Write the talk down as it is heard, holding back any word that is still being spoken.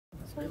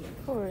It's not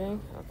recording.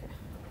 Okay.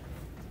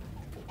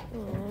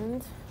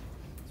 And So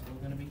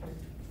we're going to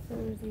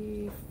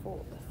be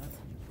 34th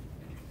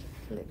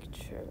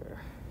lecture.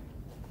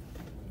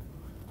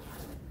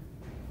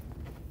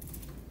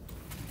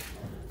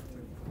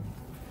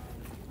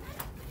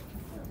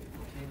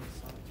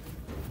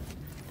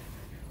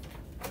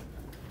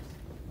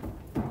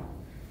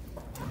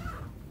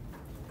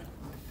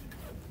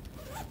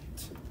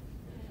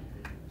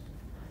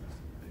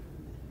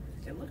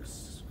 It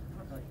looks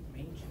like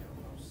mangy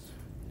almost.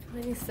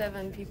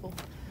 27 people.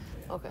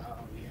 Okay. Oh,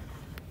 yeah.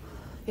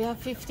 We have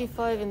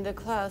 55 in the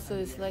class, so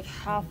it's like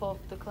half of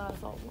the class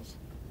almost.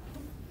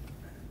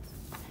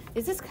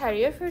 Is this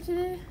career for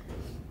today?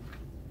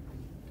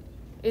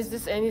 Is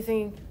this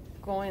anything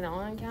going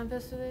on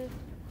campus today?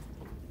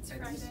 It's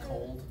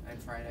cold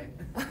and Friday.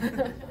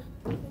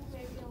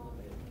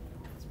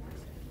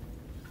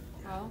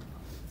 Oh.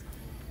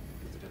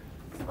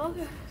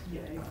 Okay.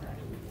 Yeah,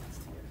 exactly.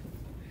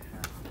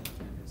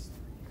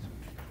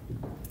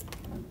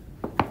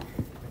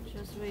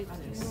 Just wait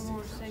a few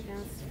more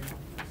seconds.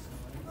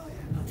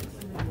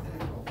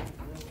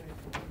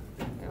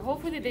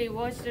 Hopefully they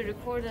watch the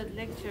recorded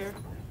lecture,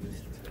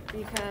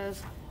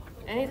 because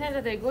anytime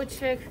that I go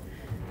check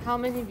how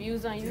many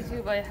views on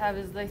YouTube I have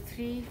is like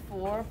 3,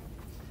 4. And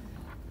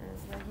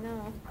it's like,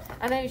 no.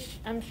 And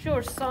I'm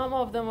sure some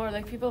of them are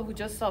like people who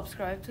just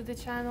subscribe to the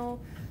channel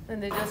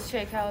and they just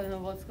check out,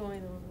 what's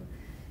going on.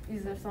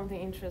 Is there something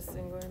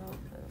interesting going on?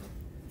 I don't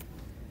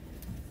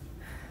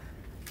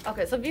know.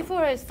 Okay, so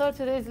before I start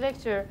today's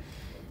lecture,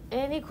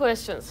 any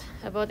questions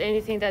about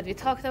anything that we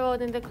talked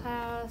about in the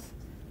class?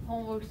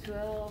 Homework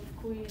 12,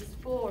 quiz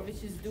 4,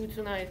 which is due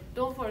tonight.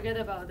 Don't forget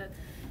about it.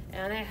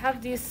 And I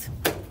have this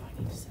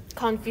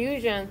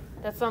confusion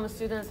that some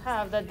students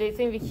have, that they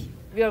think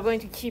we are going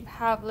to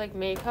have like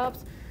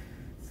makeups.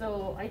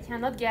 So I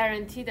cannot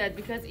guarantee that,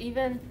 because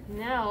even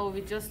now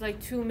with just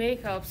like 2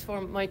 makeups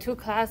for my 2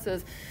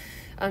 classes,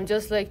 I'm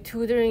just like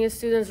tutoring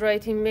students,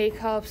 writing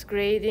makeups,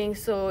 grading.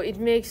 So it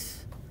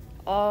makes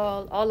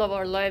all of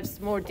our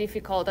lives more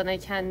difficult, and I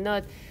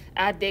cannot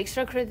add the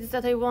extra credits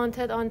that I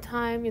wanted on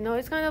time.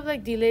 It's kind of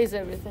like delays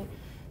everything.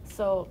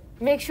 So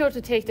make sure to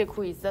take the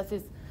quiz. That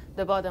is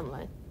the bottom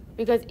line.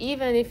 Because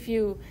even if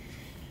you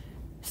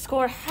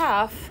score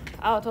half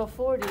out of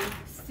 40,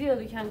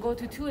 still you can go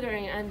to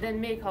tutoring and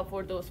then make up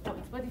for those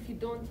points. But if you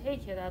don't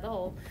take it at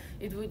all,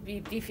 it would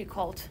be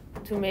difficult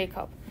to make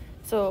up.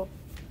 So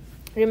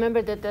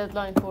remember the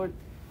deadline for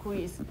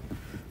quiz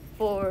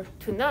for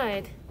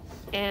tonight.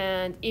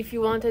 And if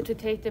you wanted to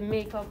take the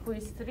makeup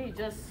quiz 3,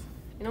 just,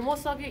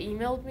 most of you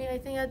emailed me, I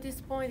think, at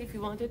this point, if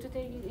you wanted to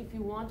take it. If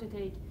you want to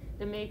take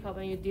the makeup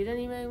and you didn't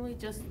email me,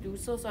 just do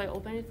so. So I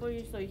open it for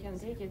you so you can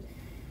take it.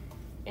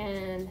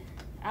 And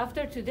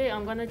after today,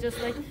 I'm gonna just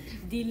like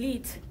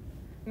delete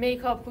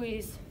makeup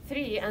quiz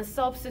 3 and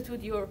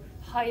substitute your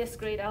highest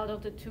grade out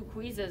of the 2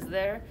 quizzes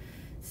there.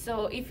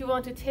 So if you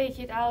want to take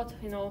it out,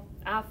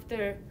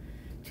 after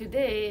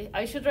today,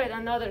 I should write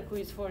another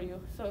quiz for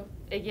you. So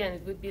again,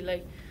 it would be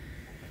like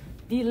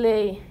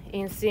delay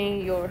in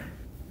seeing your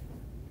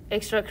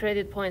extra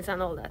credit points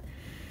and all that.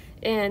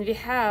 And we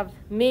have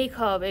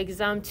makeup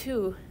exam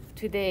 2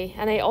 today.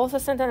 And I also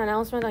sent an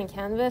announcement on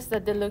Canvas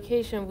that the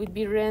location would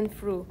be ran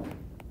through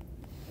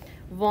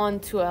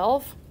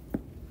 112,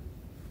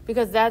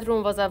 because that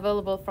room was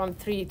available from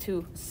 3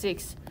 to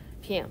 6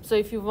 p.m. So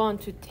if you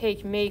want to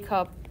take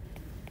makeup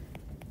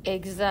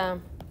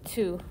exam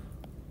 2,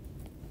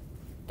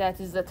 that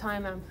is the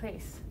time and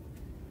place.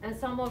 And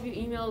some of you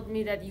emailed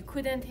me that you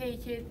couldn't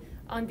take it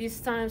on this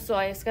time, so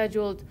I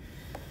scheduled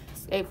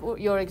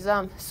your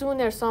exam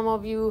sooner. Some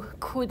of you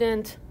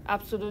couldn't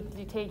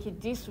absolutely take it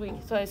this week,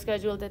 so I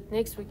scheduled it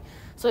next week.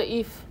 So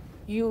if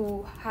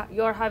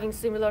you're having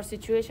similar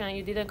situation and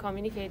you didn't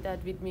communicate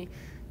that with me,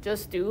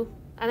 just do.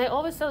 And I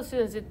always tell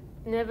students it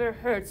never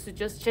hurts to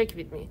just check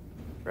with me,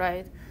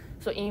 right?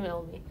 So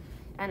email me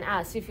and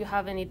ask if you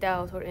have any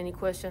doubt or any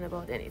question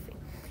about anything.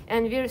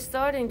 And we're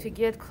starting to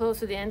get close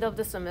to the end of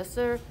the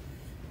semester,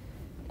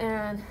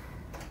 and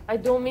I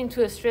don't mean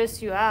to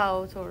stress you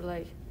out or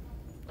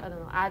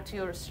add to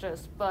your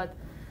stress, but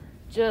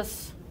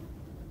just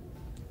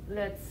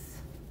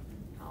let's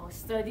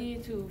study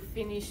to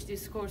finish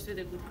this course with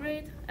a good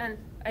grade. And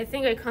I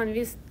think I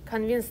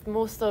convinced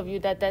most of you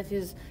that that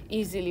is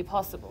easily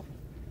possible.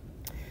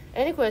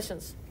 Any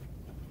questions?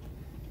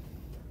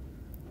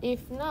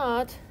 If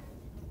not,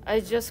 I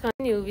just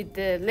continue with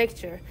the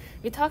lecture.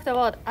 We talked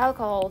about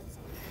alcohols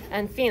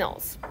and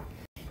phenols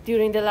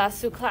during the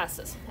last 2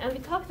 classes. And we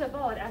talked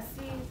about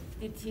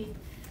acidity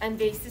and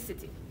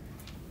basicity.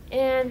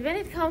 And when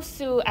it comes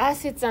to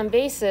acids and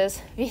bases,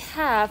 we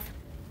have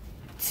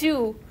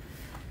 2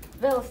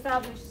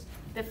 well-established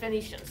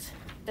definitions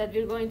that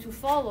we're going to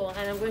follow,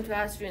 and I'm going to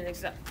ask you an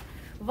example.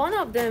 One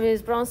of them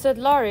is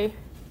Bronsted-Lowry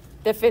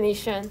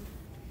definition,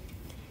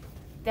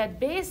 that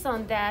based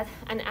on that,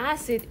 an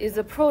acid is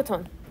a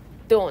proton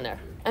donor.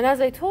 And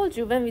as I told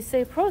you, when we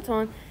say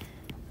proton,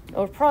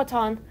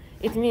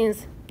 it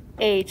means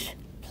H+.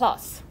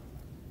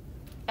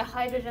 A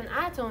hydrogen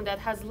atom that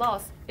has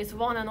lost its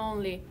one and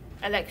only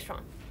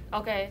electron,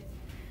 okay?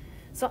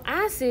 So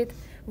acid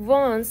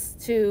wants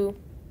to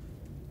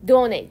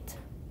donate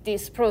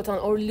this proton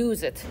or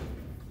lose it.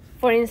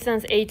 For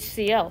instance,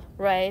 HCl,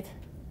 right?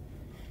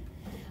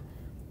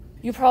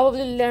 You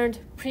probably learned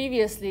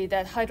previously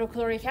that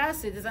hydrochloric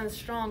acid is a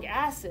strong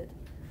acid.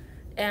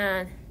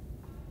 And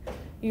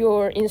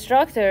your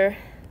instructor,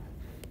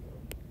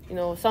 you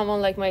know,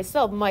 someone like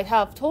myself might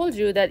have told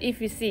you that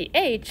if you see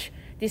H,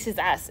 this is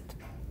acid.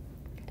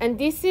 And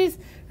this is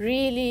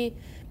really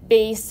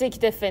basic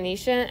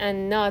definition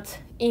and not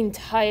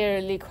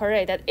entirely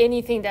correct, that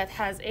anything that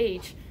has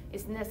H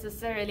is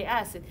necessarily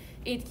acid.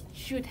 It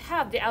should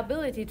have the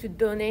ability to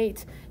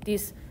donate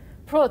this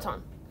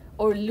proton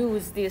or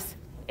lose this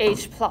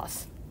H+,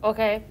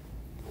 okay?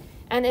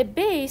 And a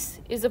base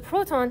is a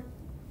proton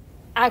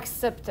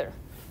acceptor,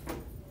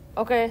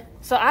 okay?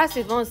 So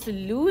acid wants to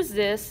lose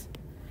this,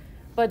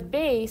 but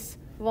base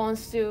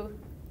wants to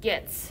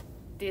get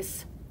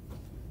this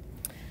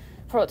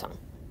proton.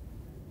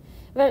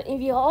 Well,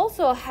 we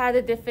also had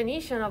a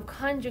definition of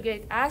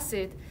conjugate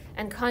acid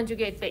and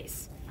conjugate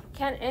base.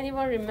 Can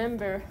anyone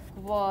remember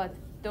what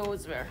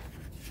those were?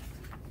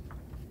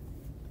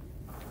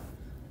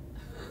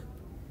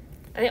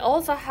 And I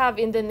also have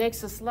in the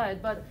next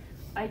slide, but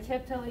I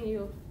kept telling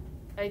you,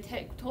 I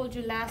told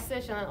you last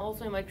session and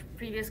also in my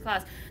previous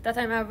class that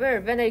I'm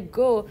aware when I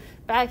go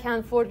back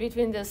and forth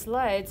between the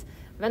slides,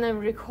 when I'm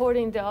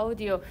recording the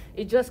audio,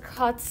 it just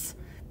cuts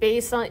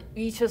based on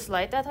each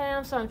slide that I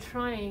am, so I'm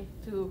trying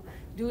to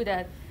do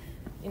that,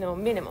 you know,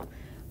 minimum.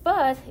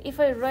 But if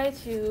I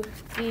write you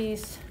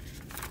this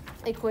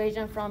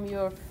equation from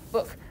your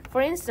book,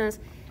 for instance,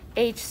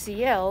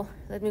 HCl,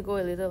 let me go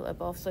a little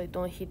above so I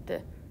don't hit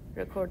the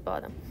record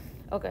button.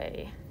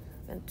 Okay,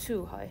 went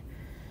too high.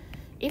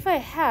 If I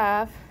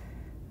have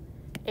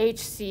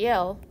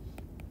HCl,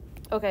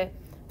 okay,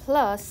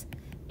 plus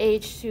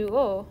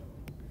H2O,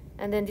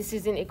 and then this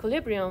is in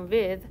equilibrium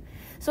with,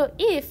 so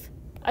if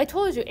I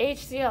told you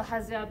HCl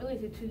has the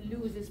ability to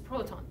lose its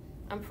proton,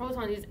 and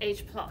proton is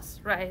H+,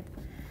 right?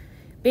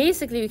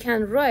 Basically, you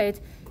can write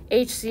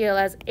HCl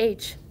as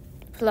H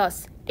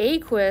plus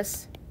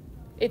aqueous.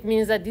 It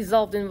means that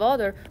dissolved in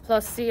water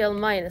plus Cl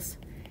minus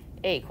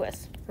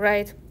aqueous,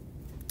 right?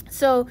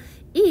 So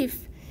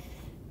if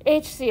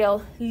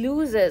HCl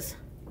loses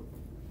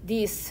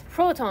this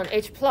proton,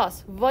 H+,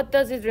 what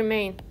does it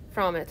remain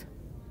from it?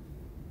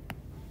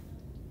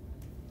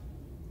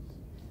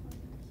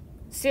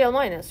 Cl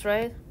minus,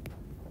 right?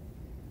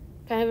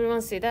 Can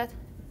everyone see that?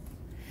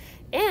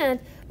 And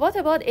what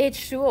about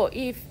H2O?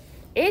 If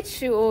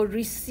H2O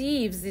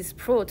receives this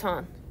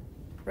proton,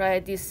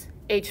 right, this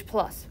H+,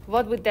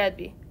 what would that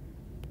be?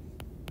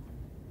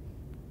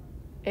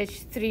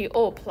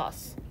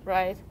 H3O+,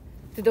 right?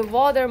 To the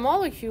water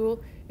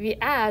molecule, we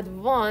add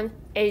one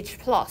H+.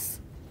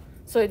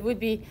 So it would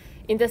be,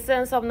 in the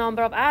sense of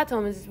number of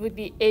atoms, it would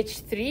be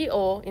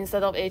H3O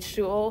instead of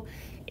H2O.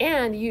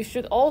 And you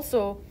should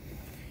also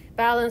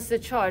balance the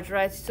charge,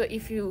 right? So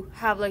if you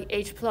have like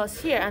H+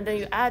 here, and then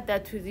you add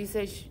that to this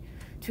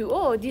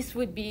H2O, this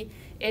would be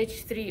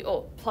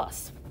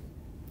H3O+.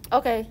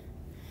 Okay,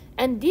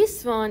 and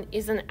this one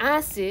is an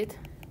acid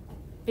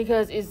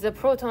because it's the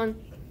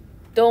proton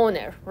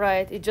donor,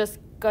 right? It just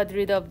got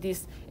rid of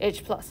this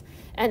H+.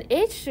 And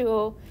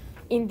H2O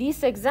in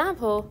this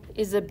example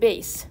is a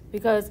base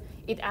because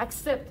it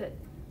accepted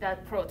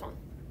that proton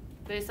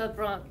based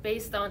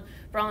on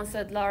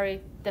Brown-Sedlari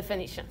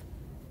definition,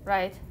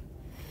 right?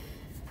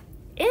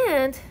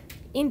 And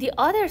in the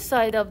other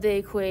side of the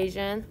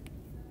equation,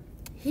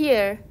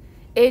 here,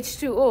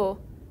 H2O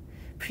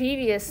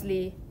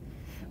previously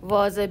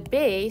was a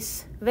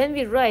base. When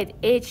we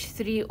write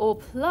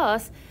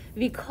H3O+,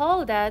 we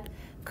call that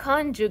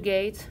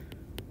conjugate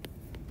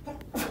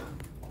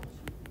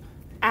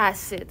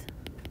acid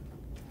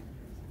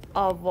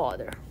of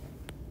water.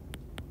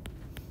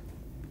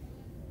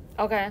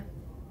 Okay,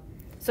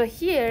 so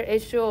here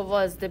H2O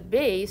was the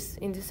base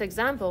in this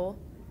example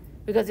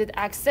because it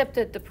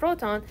accepted the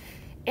proton,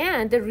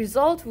 and the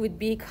result would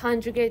be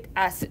conjugate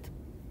acid.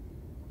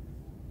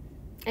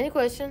 Any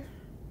question?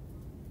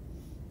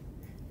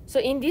 So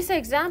in this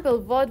example,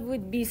 what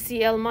would be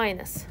Cl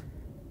minus?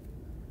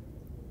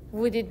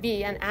 Would it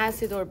be an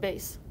acid or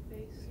base? Base.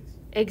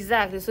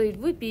 Exactly, so it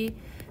would be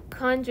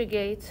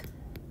conjugate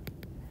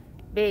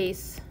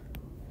base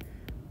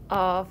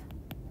of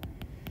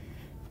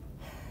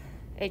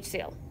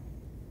HCl.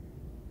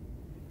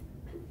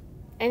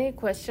 Any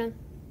question?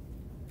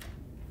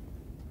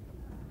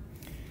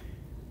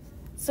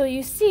 So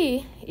you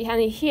see,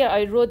 and here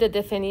I wrote the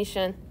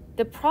definition.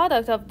 The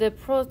product of the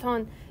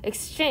proton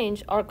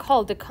exchange are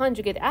called the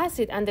conjugate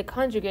acid and the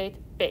conjugate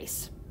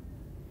base.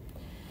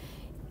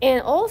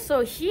 And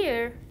also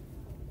here,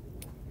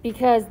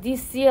 because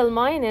this Cl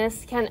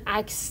minus can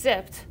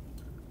accept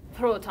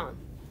proton,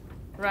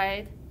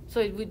 right? So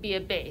it would be a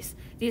base.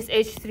 This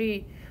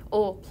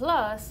H3O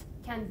plus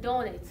can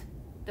donate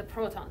the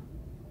proton.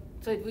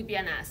 So it would be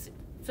an acid.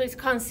 So it's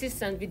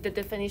consistent with the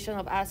definition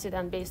of acid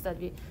and base that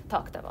we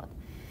talked about.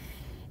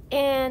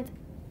 And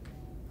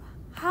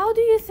how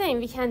do you think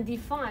we can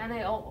define,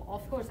 and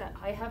of course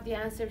I have the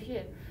answer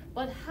here,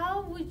 but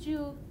how would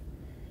you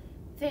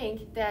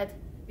think that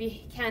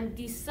we can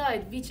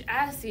decide which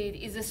acid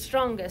is the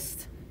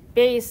strongest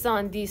based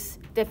on this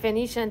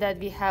definition that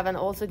we have and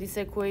also this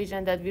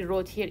equation that we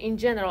wrote here in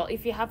general?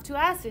 If you have two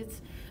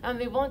acids and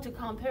we want to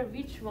compare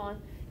which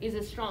one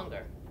is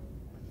stronger.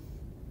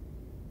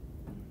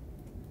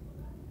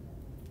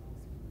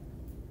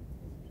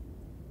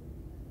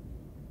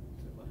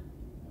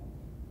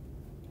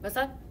 What's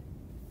that?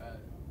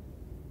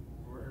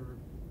 We're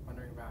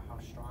wondering about how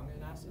strong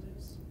an acid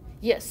is?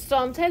 Yes, so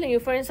I'm telling you,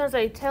 for instance,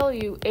 I tell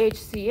you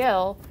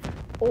HCl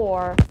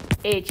or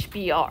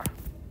HBr,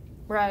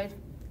 right?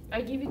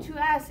 I give you two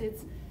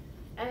acids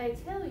and I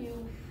tell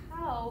you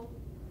how,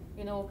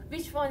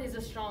 which one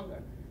is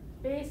stronger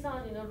based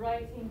on,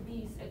 writing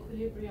this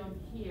equilibrium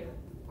here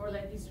or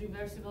like this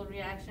reversible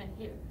reaction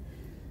here.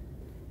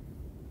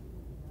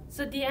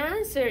 So the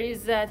answer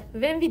is that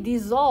when we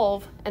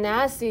dissolve an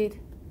acid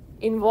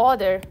in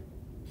water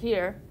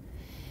here,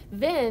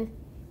 then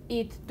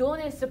it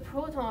donates the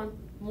proton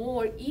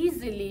more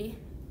easily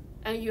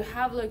and you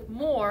have like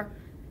more,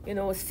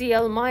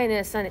 Cl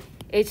minus and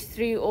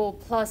H3O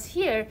plus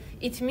here,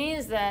 it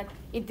means that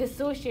it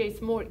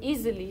dissociates more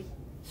easily,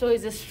 so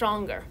it's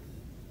stronger,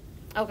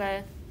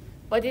 okay?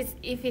 But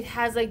if it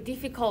has like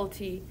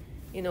difficulty,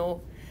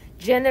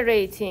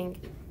 generating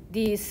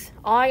these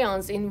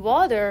ions in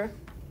water,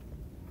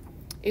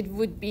 it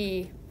would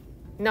be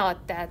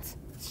not that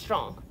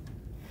strong.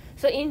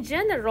 So in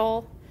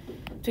general,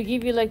 to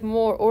give you like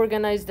more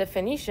organized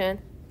definition,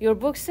 your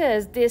book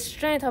says the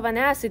strength of an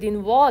acid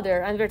in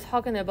water, and we're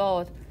talking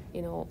about,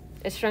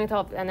 a strength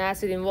of an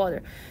acid in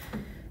water,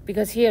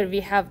 because here we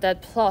have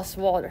that plus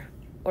water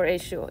or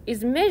H2O,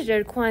 is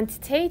measured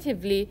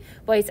quantitatively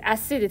by its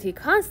acidity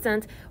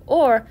constant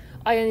or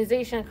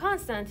ionization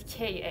constant,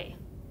 Ka.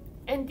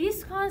 And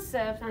this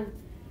concept and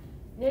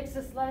next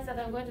slides that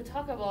I'm going to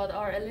talk about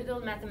are a little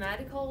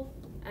mathematical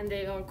and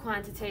they are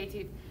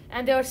quantitative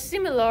and they are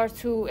similar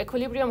to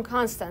equilibrium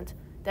constant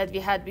that we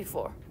had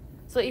before.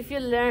 So if you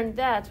learn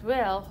that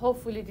well,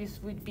 hopefully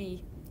this would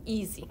be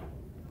easy.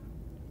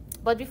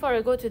 But before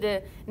I go to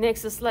the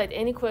next slide,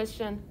 any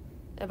question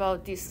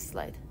about this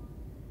slide?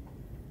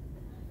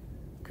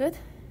 Good?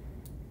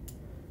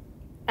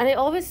 And I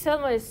always tell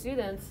my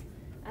students,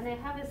 and I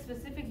have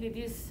specifically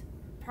this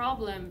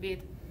problem with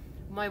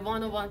my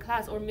one-on-one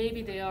class, or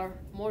maybe they are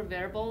more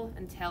verbal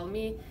and tell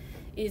me,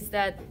 is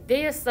that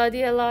they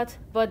study a lot,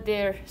 but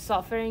they're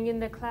suffering in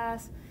the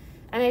class.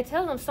 And I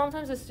tell them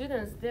sometimes the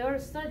students, they are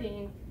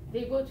studying,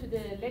 they go to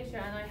the lecture,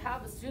 and I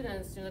have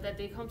students, that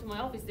they come to my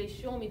office, they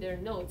show me their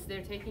notes,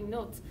 they're taking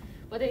notes.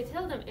 But I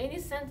tell them any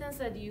sentence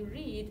that you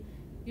read,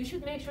 you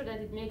should make sure that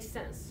it makes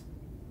sense.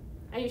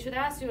 And you should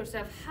ask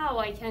yourself how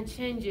I can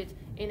change it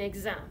in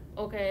exam,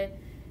 okay?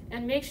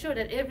 And make sure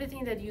that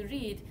everything that you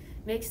read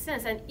makes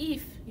sense. And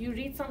if you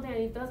read something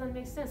and it doesn't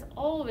make sense,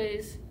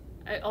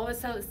 I always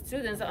tell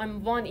students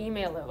I'm one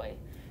email away.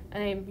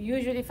 And I'm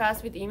usually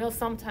fast with emails.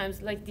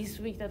 Sometimes, like this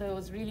week that I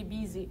was really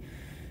busy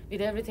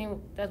with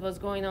everything that was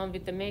going on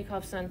with the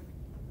makeups and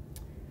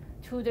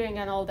tutoring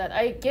and all that.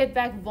 I get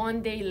back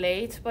 1 day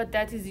late, but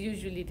that is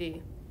usually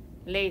the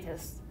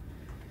latest.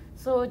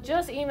 So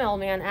just email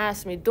me and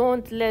ask me.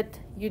 Don't let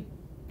you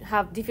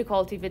have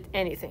difficulty with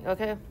anything,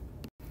 okay?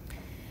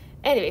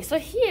 Anyway, so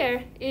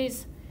here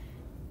is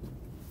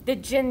the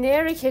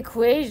generic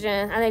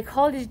equation, and I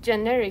call it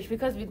generic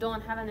because we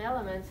don't have an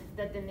element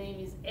that the name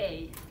is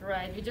A,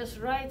 right? We just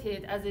write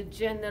it as a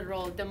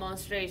general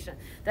demonstration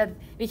that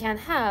we can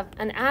have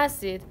an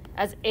acid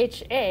as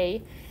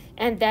HA,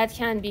 and that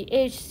can be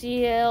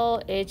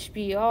HCl,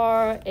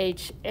 HBr,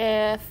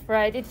 HF,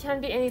 right? It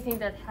can be anything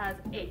that has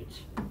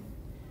H.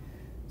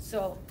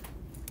 So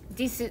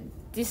this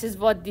is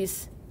what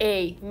this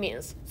A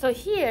means. So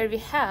here we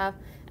have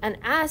an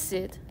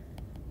acid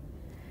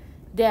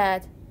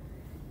that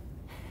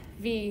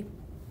we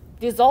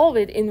dissolve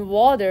it in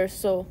water.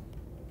 So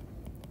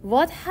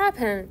what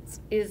happens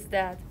is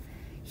that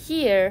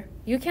here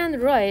you can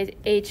write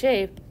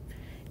HA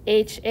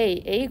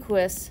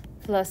aqueous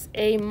plus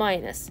A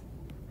minus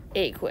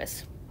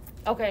aqueous.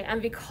 Okay,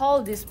 and we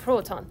call this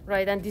proton,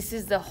 right? And this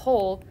is the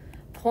whole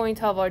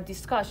point of our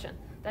discussion,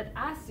 that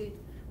acid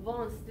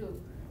wants to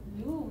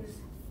lose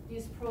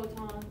this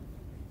proton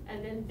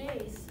and then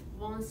base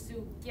wants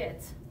to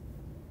get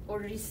or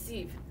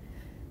receive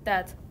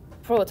that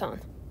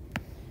proton.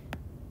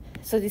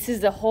 So this is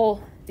the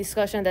whole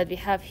discussion that we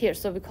have here.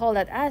 So we call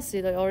that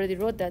acid. I already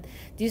wrote that.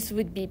 This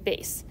would be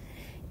base.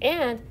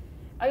 And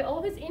I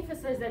always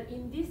emphasize that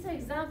in this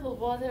example,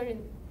 water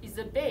is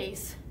a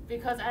base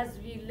because as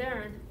we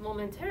learned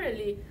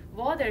momentarily,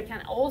 water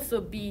can also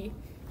be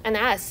an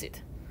acid.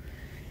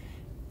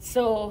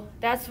 So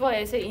that's why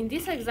I say in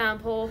this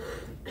example,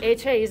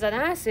 HA is an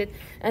acid,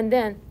 and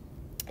then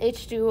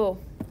H2O,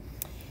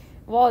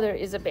 water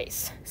is a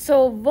base.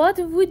 So what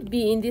would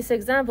be in this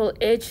example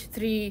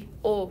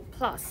H3O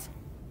plus?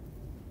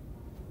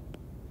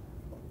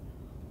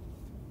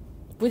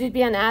 Would it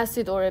be an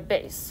acid or a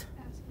base?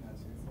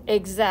 Acid.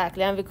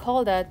 Exactly, and we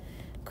call that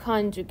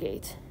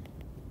conjugate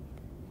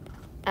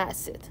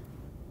acid.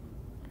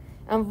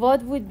 And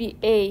what would be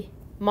A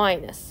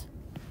minus?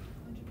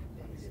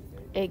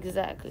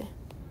 Exactly.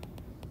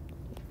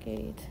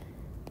 Conjugate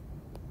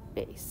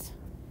base.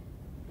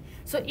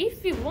 So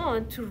if we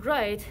want to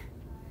write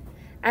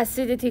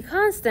acidity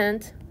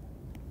constant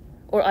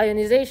or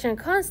ionization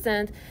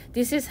constant,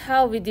 this is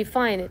how we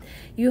define it.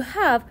 You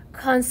have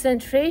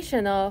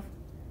concentration of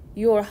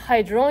your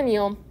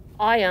hydronium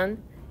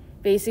ion,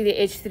 basically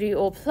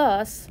H3O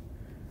plus,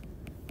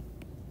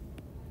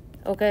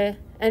 okay?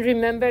 And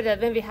remember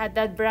that when we had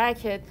that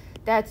bracket,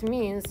 that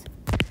means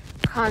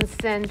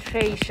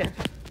concentration.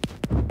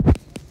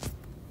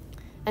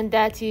 And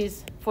that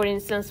is, for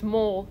instance,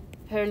 mole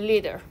per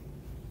liter,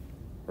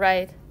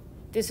 right?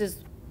 This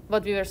is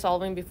what we were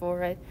solving before,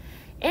 right?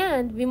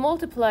 And we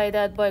multiply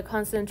that by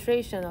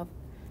concentration of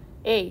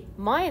A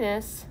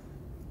minus,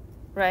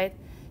 right,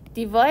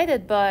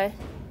 divided by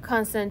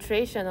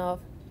concentration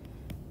of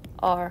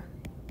our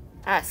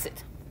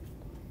acid,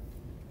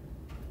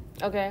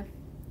 okay?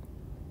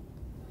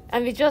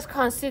 And we just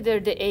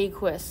consider the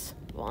aqueous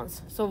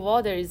ones. So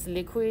water is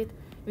liquid.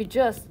 We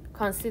just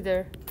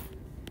consider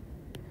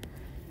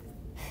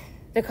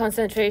the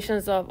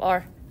concentrations of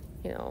our,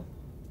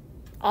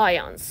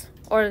 ions,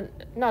 or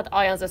not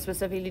ions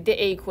specifically, the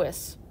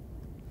aqueous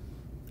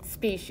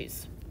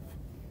species.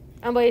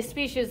 And by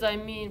species, I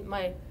mean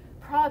my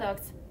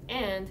product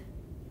and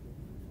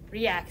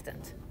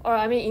reactant. Or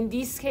I mean, in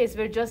this case,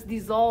 we're just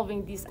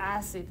dissolving this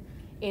acid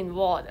in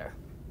water,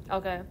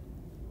 okay?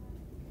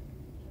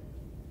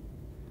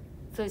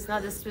 So it's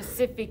not a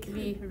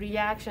specifically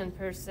reaction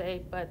per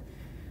se, but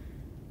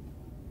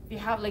we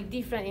have like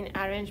different in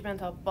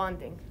arrangement of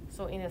bonding.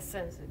 So in a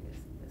sense, it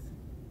is this.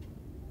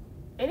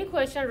 Any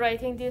question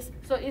writing this?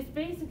 So it's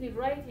basically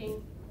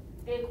writing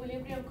the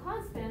equilibrium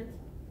constant,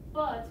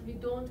 but we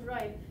don't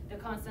write the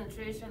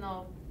concentration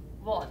of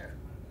water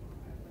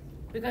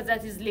because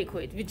that is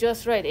liquid. We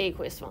just write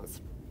aqueous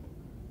ones.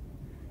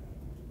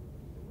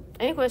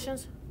 Any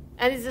questions?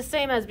 And it's the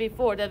same as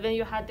before, that when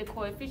you had the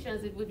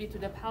coefficients, it would be to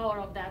the power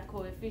of that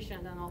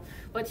coefficient and all.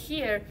 But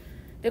here,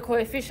 the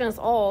coefficients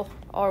all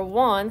are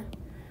 1,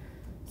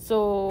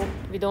 so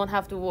we don't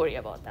have to worry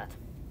about that.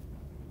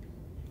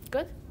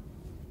 Good?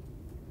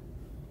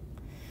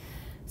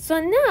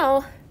 So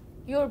now,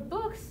 your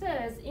book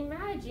says,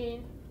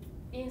 imagine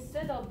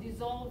instead of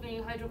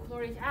dissolving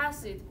hydrochloric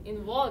acid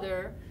in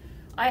water,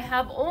 I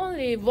have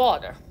only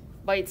water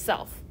by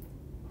itself.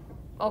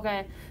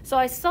 Okay, so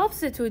I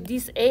substitute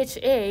this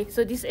HA.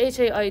 So this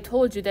HA, I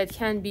told you, that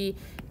can be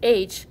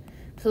H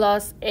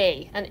plus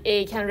A, and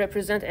A can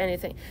represent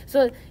anything.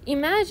 So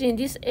imagine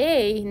this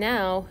A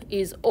now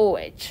is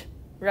OH,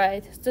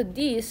 right? So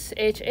this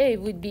HA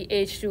would be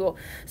H2O.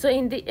 So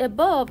in the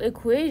above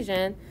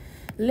equation,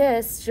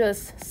 let's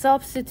just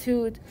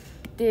substitute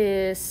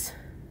this,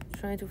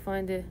 trying to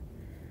find a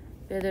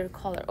better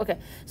color. Okay,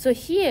 so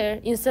here,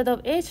 instead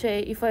of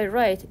HA, if I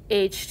write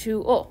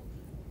H2O,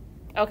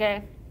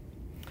 okay?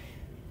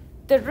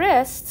 The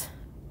rest,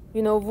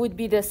 would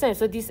be the same.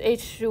 So this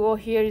H2O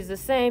here is the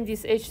same.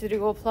 This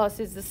H3O plus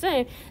is the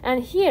same.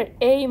 And here,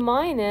 A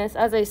minus,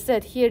 as I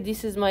said, here,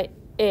 this is my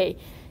A.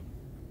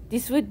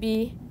 This would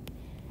be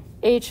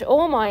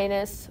HO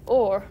minus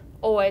or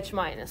OH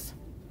minus.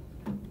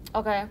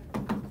 Okay.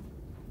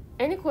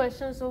 Any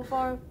questions so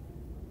far?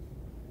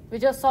 We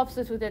just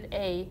substituted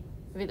A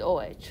with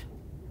OH.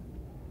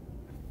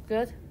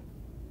 Good?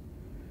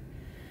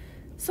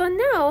 So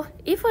now,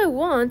 if I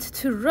want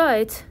to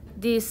write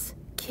this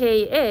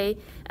Ka,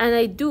 and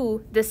I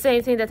do the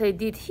same thing that I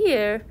did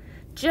here,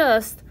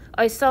 just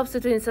I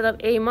substitute instead of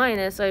A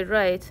minus, I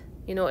write,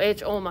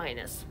 HO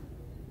minus,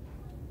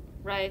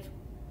 right?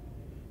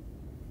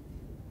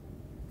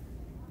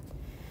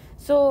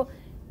 So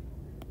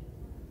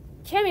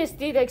chemists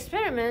did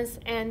experiments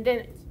and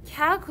then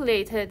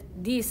calculated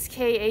this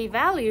Ka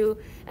value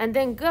and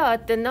then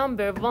got the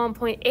number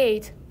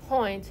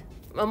 1.8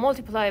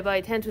 multiplied by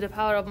 10 to the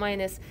power of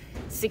minus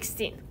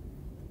 16.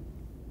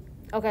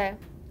 Okay.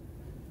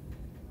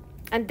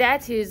 And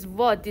that is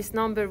what this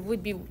number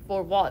would be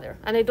for water.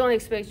 And I don't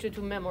expect you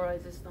to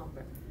memorize this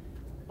number,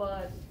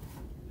 but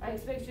I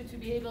expect you to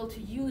be able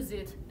to use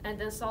it and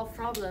then solve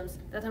problems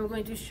that I'm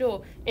going to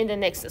show in the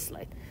next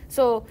slide.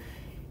 So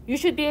you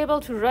should be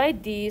able to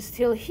write these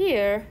till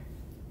here,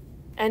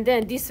 and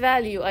then this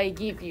value I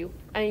give you,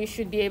 and you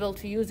should be able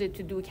to use it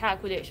to do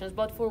calculations.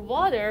 But for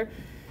water,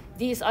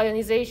 this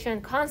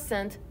ionization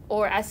constant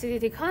or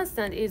acidity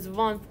constant is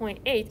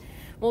 1.8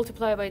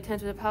 multiplied by 10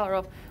 to the power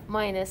of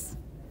minus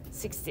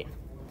 16.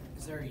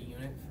 Is there a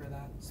unit for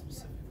that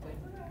specifically?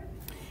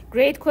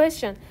 Great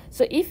question.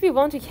 So if we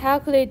want to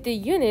calculate the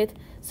unit,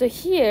 so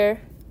here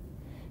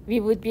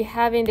we would be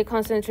having the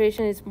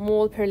concentration is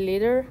mole per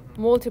liter,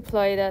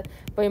 multiply that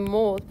by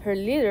mole per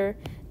liter,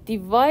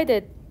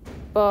 divided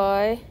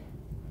by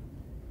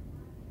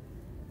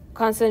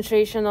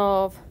concentration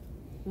of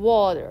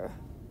water.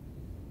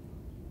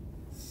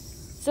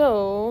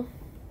 So,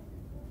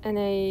 and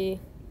I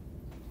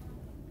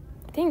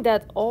think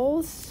that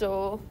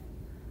also,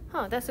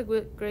 that's a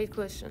great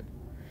question.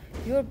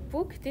 Your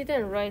book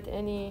didn't write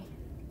any.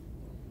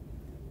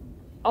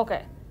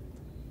 Okay.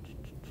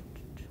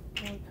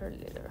 Mole per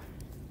liter.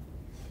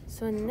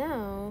 So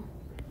now,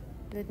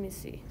 let me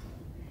see.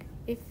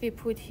 If we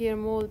put here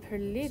mole per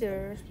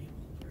liter,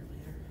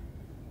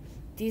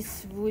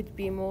 this would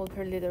be mole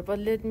per liter. But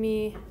let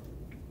me.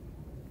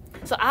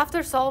 So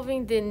after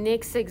solving the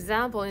next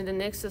example in the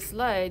next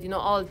slide,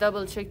 I'll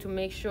double check to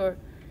make sure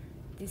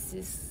this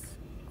is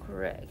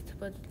correct.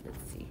 But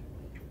let's see.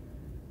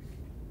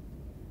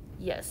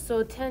 Yes,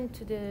 so 10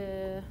 to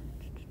the.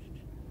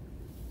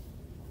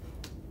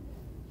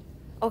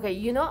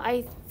 Okay,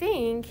 I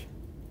think.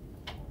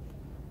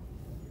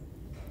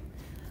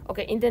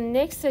 Okay, in the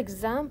next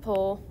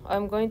example,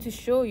 I'm going to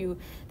show you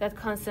that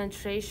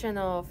concentration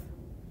of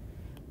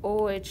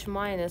OH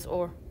minus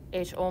or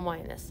HO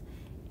minus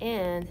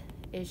and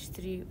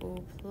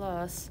H3O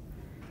plus,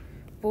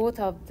 both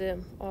of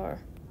them are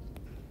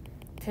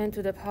 10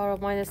 to the power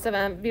of minus 7.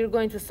 And we're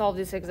going to solve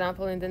this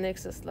example in the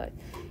next slide.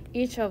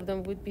 Each of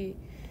them would be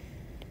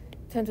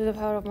 10 to the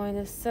power of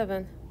minus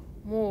 7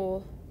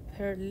 mole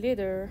per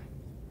liter.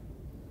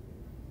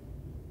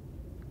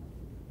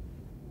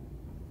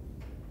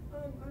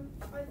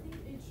 I think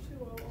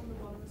H2O on the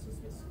bottom is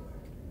supposed to be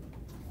squared.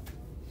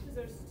 Because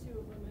there's two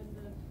of them in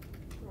the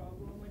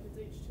problem. Like it's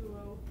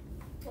H2O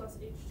plus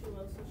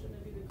H2O, so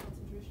shouldn't it be the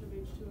concentration of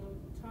H2O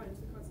times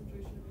the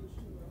concentration of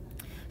H2O?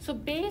 So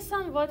based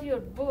on what your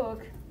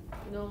book,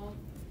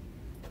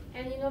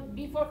 and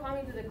before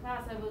coming to the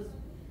class, I was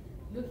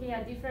looking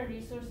at different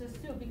resources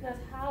too, because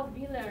how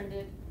we learned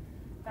it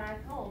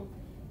back home,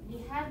 we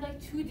had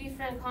like two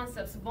different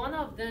concepts. One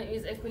of them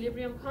is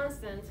equilibrium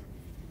constant.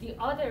 The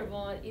other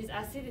one is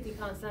acidity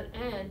constant,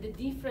 and the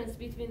difference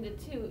between the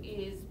two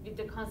is with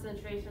the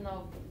concentration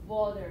of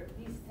water,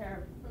 this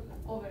term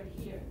over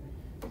here.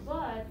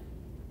 But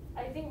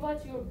I think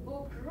what your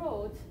book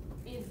wrote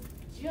is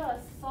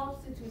just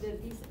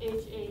substituted this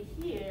HA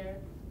here,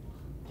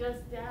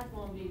 just that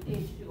one with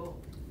H2O.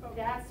 Okay.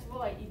 That's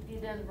why it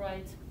didn't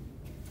write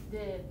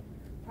the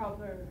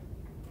proper,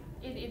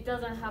 it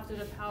doesn't have to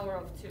the power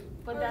of 2.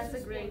 But that's a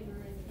great,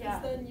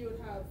 because then you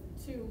would have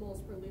 2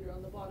 moles per liter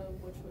on the bottom,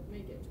 which would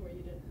make it to where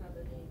you didn't have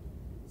any.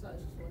 So I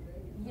was just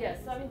wondering.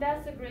 Yes, I mean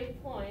that's a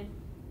great point,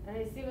 and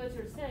I see what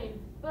you're saying.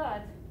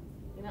 But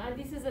and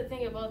this is the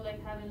thing about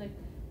like having like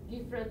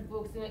different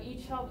books.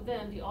 Each of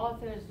them, the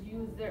authors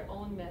use their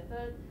own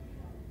method.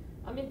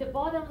 I mean the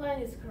bottom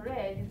line is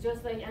correct. It's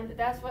just like, and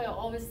that's why I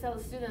always tell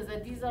students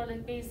that these are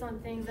like based on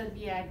things that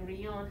we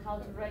agree on how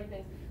to write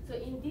things. So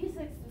in this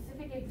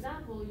specific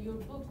example, your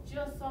book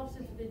just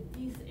substituted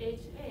this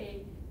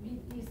HA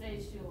with this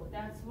H2O.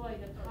 That's why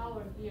the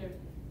power here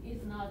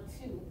is not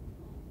 2.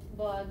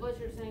 But what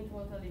you're saying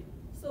totally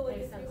so like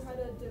makes if sense. you had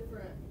a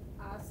different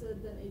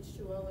acid than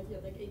H2O, like you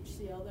had like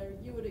HCl there,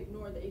 you would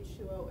ignore the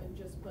H2O and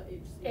just put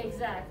HCl.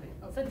 Exactly.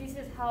 Okay. So this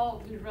is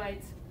how we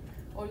write,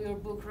 or your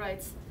book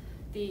writes,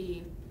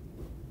 the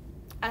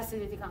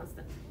acidity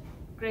constant.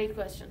 Great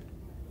question.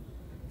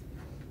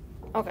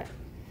 Okay.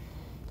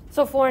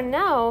 So for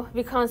now,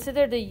 we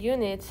consider the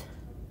unit,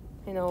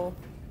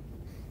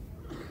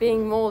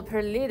 being mole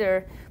per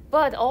liter,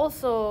 but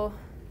also,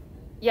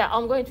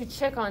 I'm going to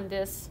check on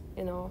this,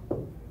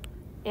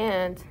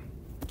 and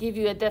give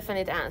you a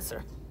definite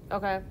answer,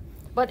 okay?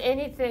 But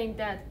anything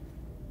that,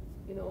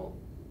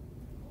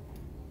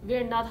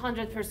 we're not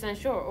 100%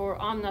 sure,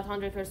 or I'm not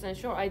 100%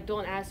 sure, I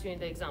don't ask you in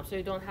the exam, so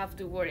you don't have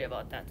to worry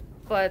about that.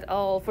 But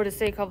for the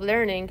sake of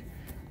learning,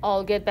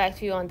 I'll get back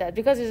to you on that,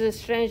 because it's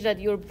strange that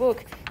your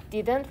book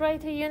didn't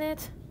write a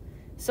unit.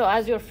 So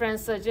as your friend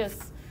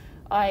suggests,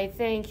 I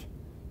think,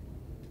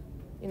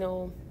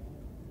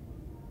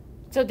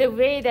 so the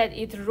way that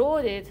it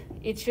wrote it,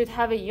 it should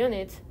have a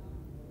unit,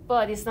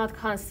 but it's not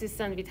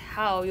consistent with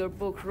how your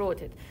book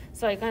wrote it.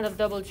 So I kind of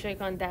double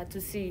check on that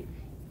to see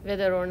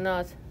whether or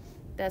not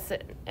that's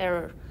an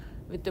error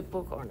with the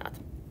book or not.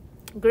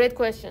 Great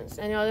questions.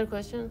 Any other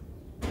questions?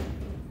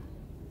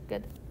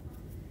 Good.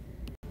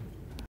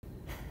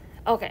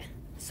 Okay,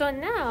 so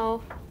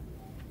now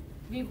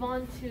we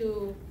want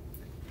to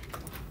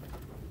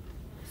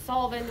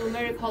solve a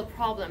numerical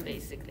problem,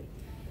 basically.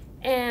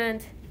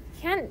 And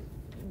can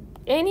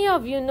any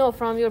of you know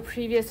from your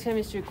previous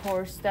chemistry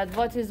course that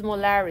what is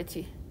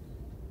molarity?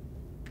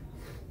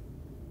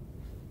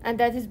 And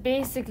that is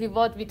basically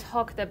what we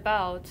talked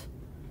about,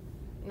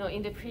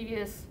 in the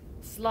previous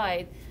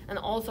slide, and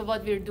also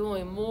what we're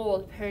doing,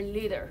 mole per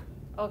liter,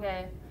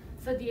 okay?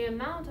 So the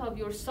amount of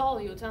your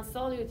solute, and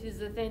solute is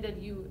the thing that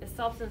a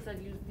substance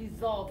that you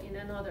dissolve in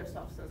another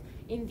substance.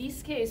 In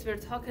this case, we're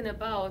talking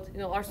about,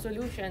 our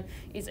solution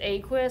is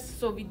aqueous,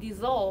 so we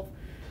dissolve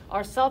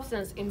our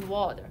substance in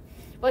water.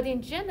 But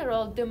in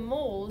general, the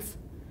moles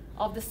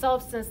of the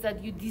substance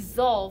that you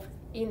dissolve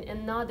in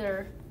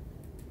another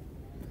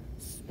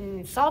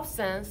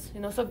substance,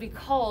 so we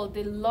call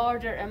the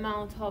larger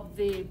amount of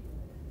the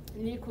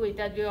liquid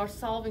that we are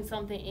solving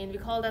something in, we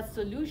call that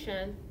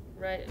solution,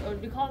 right? Or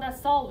we call that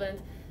solvent.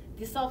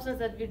 The substance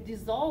that we're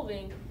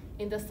dissolving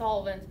in the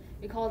solvent,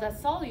 we call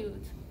that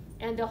solute.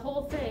 And the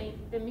whole thing,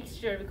 the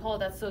mixture, we call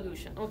that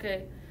solution,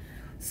 okay?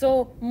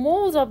 So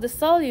moles of the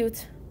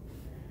solute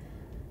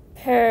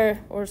per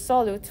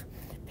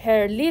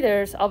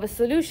liters of a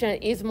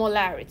solution is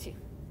molarity.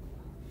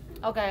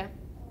 Okay.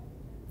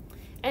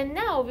 And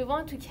now we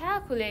want to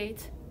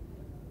calculate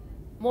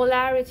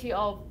molarity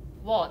of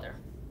water.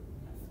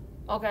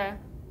 Okay.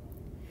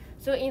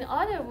 So in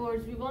other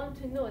words, we want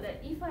to know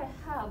that if I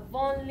have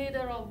 1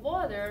 liter of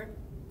water,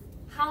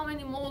 how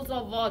many moles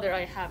of water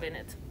I have in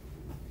it.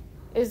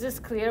 Is this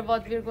clear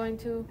what we're going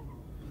to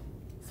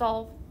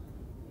solve?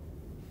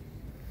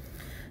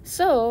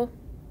 So,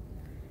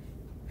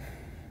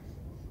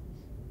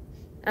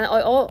 and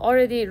I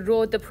already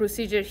wrote the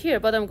procedure here,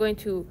 but I'm going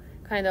to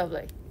kind of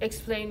like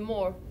explain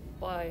more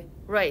by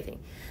writing.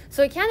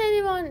 So can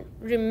anyone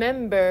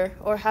remember,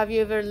 or have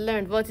you ever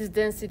learned what is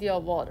density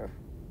of water?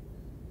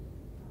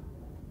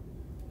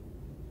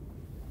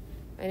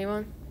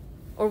 Anyone?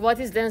 Or what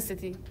is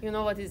density? You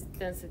know what is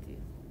density,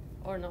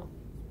 or no?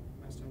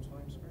 Mass times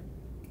volume squared.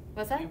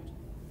 What's that? Cubed.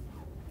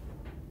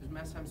 Is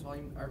mass times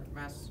volume, or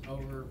mass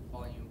over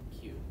volume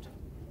cubed.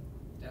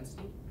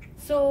 Density?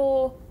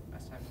 So,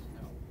 Mass times,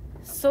 no.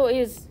 so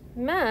is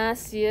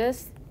mass,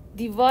 yes,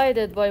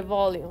 divided by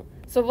volume.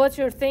 So what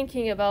you're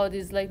thinking about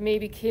is like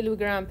maybe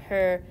kilogram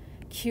per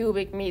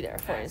cubic meter,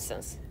 for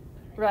instance,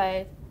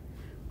 right?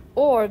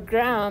 Or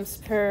grams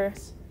per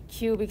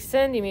cubic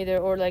centimeter,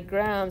 or like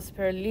grams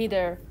per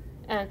liter.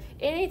 And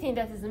anything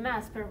that is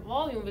mass per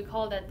volume, we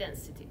call that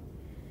density.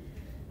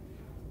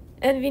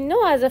 And we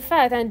know as a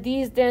fact, and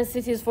these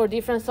densities for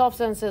different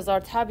substances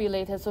are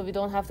tabulated, so we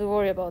don't have to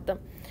worry about them.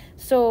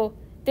 So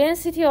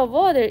density of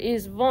water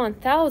is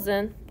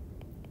 1,000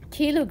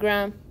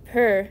 kilogram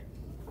per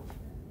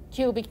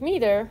cubic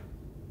meter,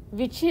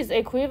 which is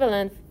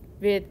equivalent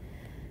with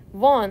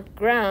 1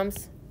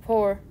 grams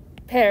per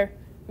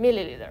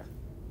milliliter.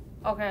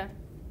 Okay?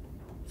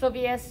 So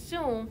we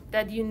assume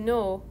that you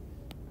know,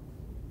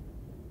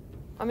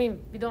 I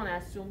mean, we don't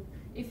assume.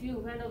 If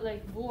you kind of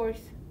like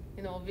worked,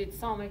 you know, with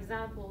some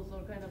examples,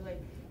 or kind of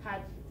like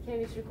had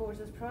chemistry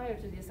courses prior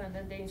to this, and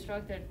then the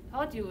instructor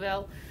taught you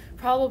well,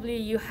 probably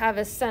you have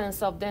a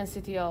sense of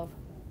density of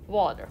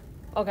water,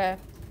 okay?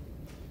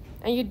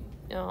 And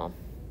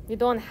you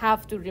don't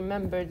have to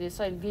remember this.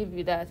 I'll give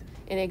you that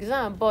in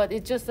exam, but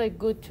it's just like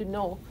good to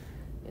know,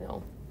 you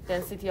know,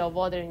 density of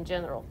water in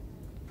general,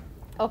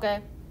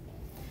 okay?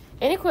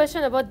 Any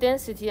question about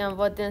density and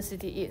what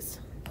density is?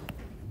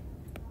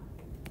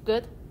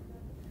 Good?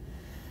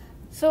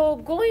 So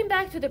going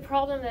back to the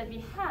problem that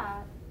we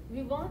had,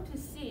 we want to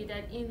see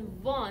that in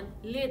 1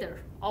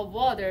 liter of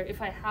water,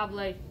 if I have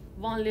like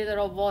 1 liter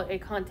of water, a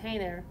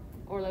container,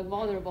 or like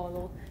water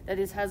bottle that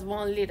has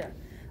 1 liter,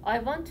 I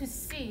want to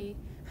see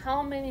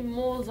how many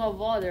moles of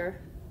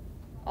water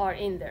are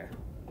in there,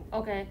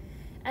 okay?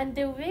 And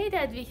the way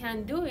that we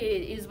can do it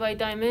is by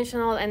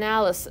dimensional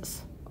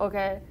analysis,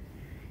 okay?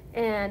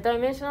 And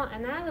dimensional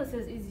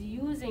analysis is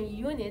using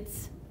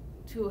units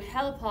to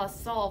help us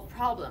solve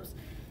problems.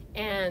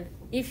 And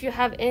if you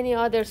have any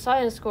other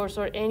science course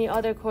or any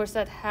other course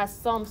that has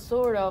some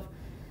sort of,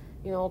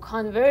 you know,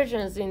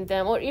 conversions in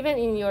them, or even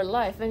in your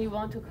life, when you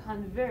want to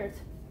convert,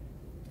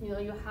 you know,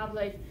 you have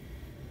like,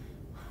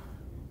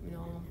 you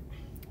know,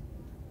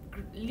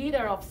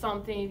 liter of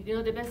something. You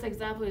know, the best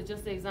example is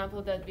just the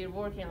example that we're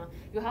working on.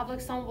 You have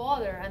like some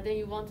water, and then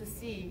you want to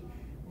see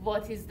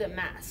what is the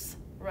mass,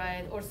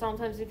 right? Or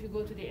sometimes if you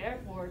go to the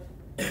airport,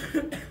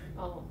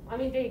 I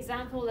mean, the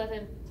example that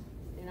I'm,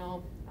 you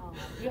know,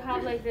 you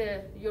have like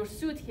your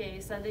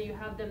suitcase, and then you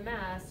have the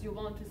mass. You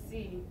want to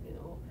see, you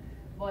know,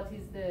 what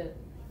is the,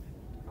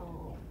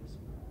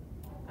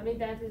 I mean,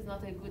 that is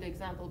not a good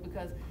example,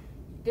 because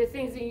the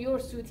things in your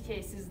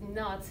suitcase is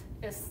not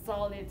a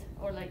solid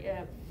or like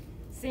a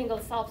single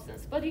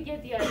substance. But you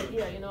get the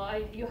idea, you know.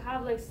 You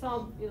have like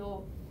some, you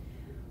know,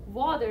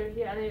 water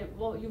here, and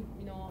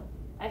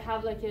I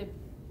have like a,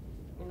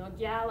 you know,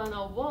 gallon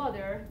of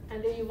water,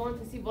 and then you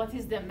want to see what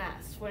is the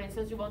mass. For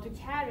instance, you want to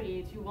carry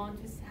it, you want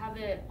to have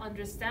an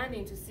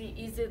understanding to see,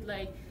 is it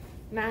like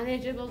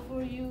manageable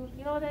for you?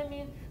 You know what I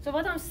mean? So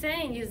what I'm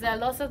saying is that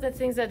lots of the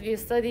things that we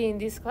study in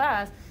this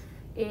class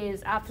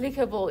is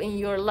applicable in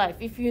your life.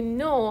 If you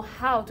know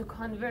how to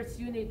convert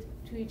units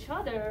to each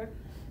other,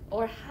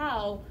 or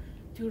how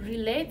to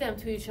relate them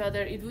to each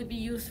other, it would be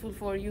useful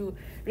for you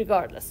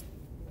regardless.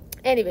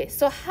 Anyway,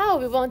 so how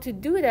we want to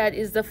do that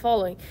is the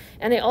following.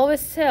 And I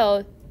always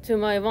tell to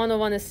my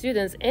one-on-one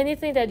students,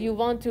 anything that you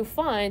want to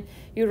find,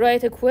 you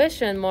write a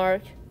question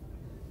mark,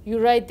 you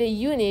write the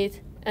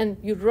unit, and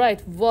you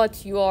write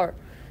what you are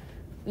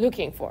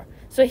looking for.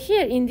 So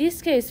here, in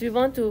this case, we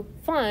want to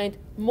find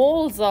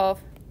moles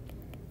of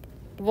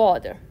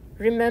water.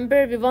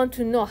 Remember, we want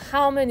to know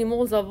how many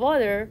moles of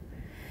water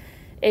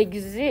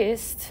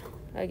exist,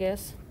 I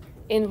guess,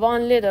 in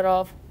 1 liter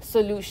of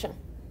solution.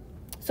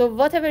 So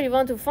whatever you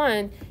want to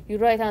find, you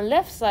write on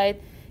left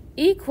side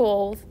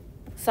equal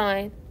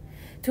sign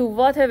to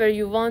whatever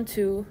you want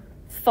to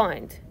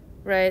find,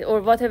 right?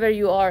 Or whatever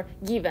you are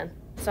given,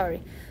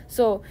 sorry.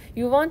 So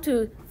you want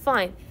to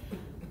find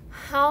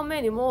how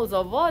many moles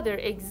of water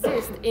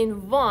exist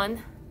in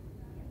 1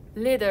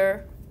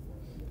 liter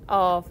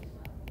of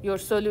your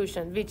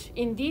solution, which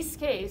in this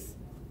case,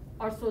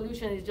 our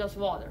solution is just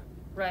water,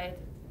 right?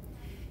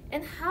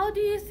 And how do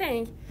you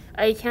think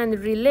I can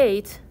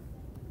relate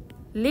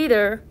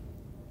liter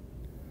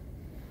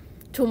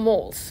to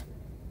moles?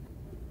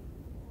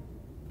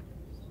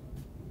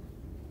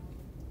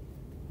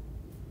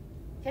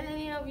 Can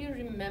any of you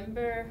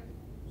remember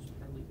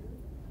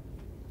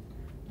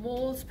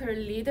moles per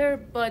liter?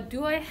 But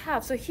do I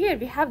have, so here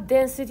we have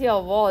density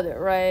of water,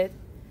 right?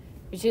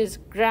 Which is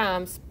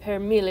grams per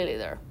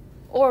milliliter.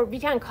 Or we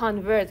can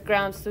convert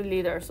grams to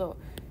liter, so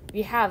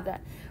we have that.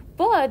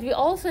 But we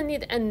also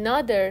need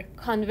another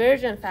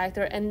conversion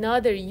factor,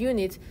 another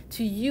unit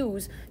to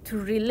use to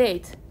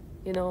relate,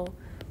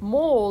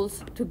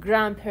 moles to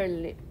gram per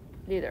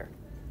liter.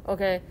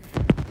 Okay,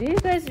 do you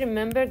guys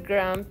remember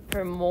gram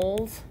per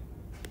moles?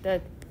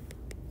 That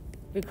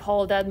we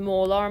call that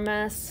molar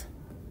mass,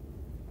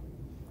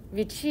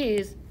 which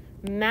is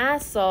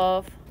mass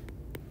of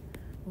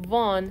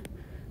 1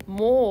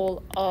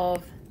 mole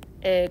of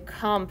a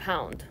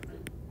compound.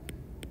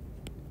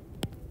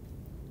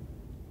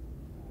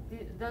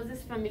 Does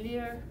this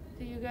familiar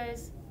to you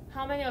guys?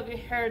 How many of you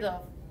heard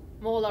of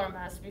molar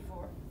mass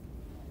before?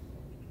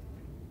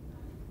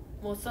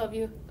 Most of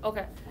you?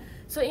 Okay.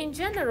 So in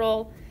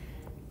general,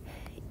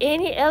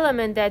 any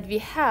element that we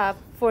have,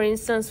 for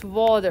instance,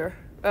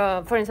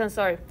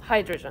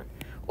 hydrogen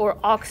or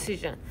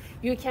oxygen,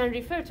 you can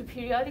refer to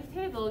periodic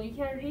table, you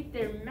can read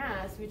their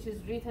mass, which is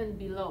written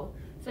below.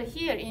 So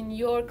here in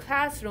your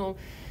classroom,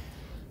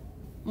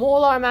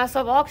 molar mass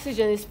of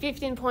oxygen is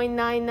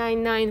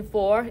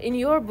 15.9994. In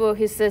your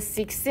book, it says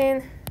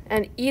 16,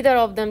 and either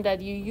of them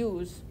that you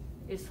use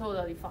is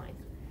totally fine.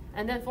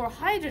 And then for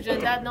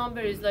hydrogen, that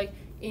number is like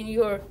in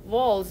your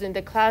walls in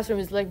the classroom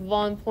is like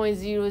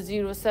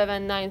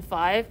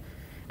 1.00795.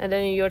 And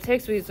then in your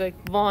textbook, it's like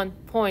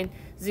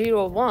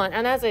 1.01.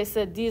 And as I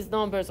said, these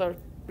numbers are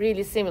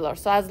really similar.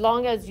 So as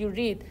long as you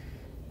read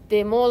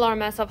the molar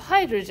mass of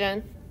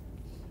hydrogen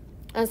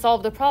and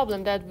solve the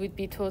problem, that would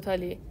be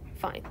totally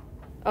fine.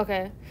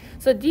 Okay,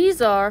 so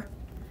these are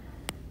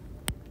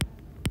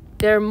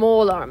their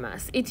molar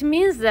mass. It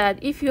means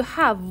that if you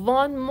have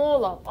 1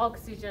 mole of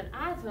oxygen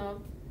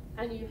atom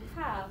and you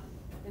have,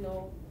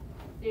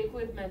 the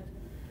equipment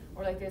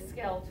or like a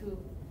scale to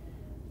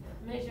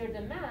measure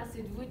the mass,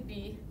 it would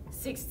be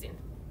 16.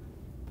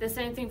 The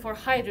same thing for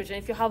hydrogen.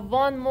 If you have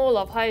 1 mole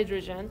of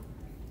hydrogen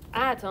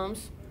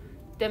atoms,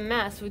 the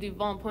mass would be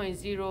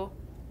 1.01.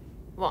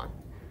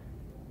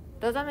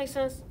 Does that make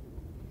sense?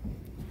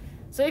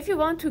 So if you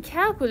want to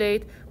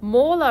calculate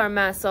molar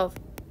mass of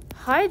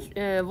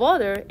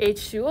water,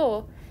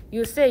 H2O,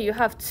 you say you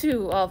have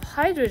 2 of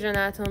hydrogen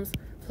atoms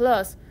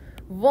plus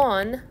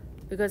 1,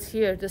 because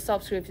here the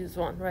subscript is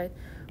 1, right?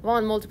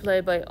 1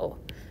 multiplied by O.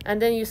 And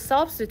then you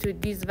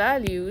substitute these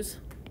values,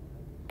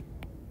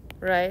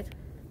 right?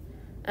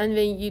 And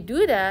when you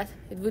do that,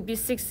 it would be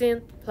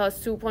 16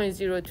 plus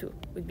 2.02,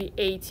 would be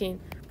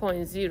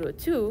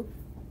 18.02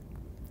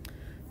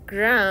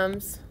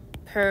 grams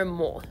per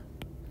mole.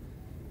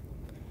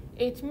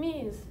 It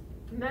means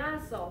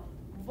mass of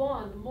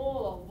 1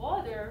 mole of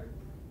water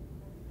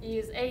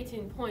is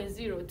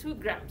 18.02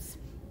 grams.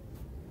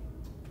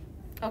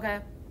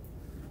 Okay.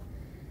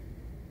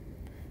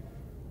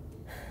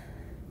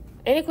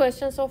 Any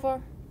questions so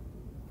far?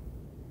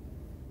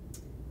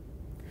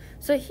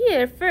 So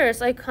here,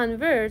 first I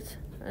convert,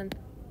 and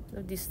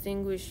I'll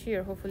distinguish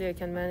here. Hopefully I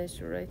can manage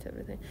to write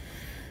everything.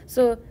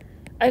 So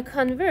I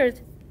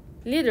convert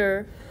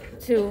liter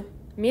to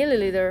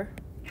milliliter.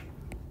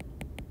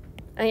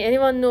 And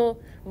anyone know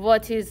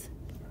what is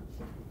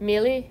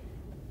milli?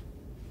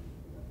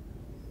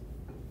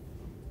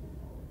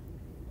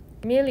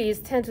 Milli is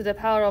 10 to the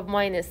power of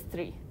minus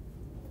 3.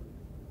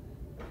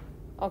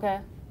 Okay?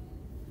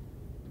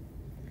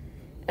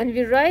 And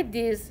we write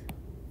these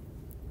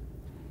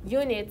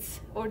units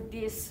or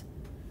these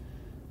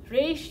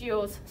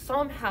ratios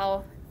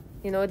somehow,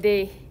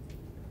 the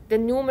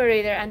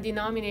numerator and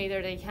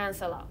denominator, they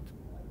cancel out.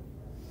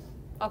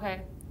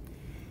 Okay.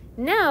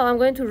 Now I'm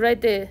going to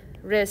write the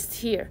rest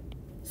here.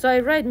 So I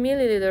write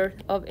milliliter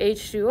of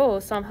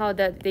H2O, somehow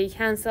that they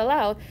cancel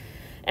out,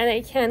 and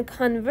I can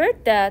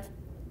convert that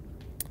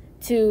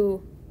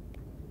to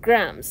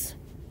grams,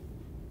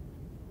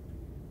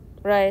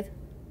 right?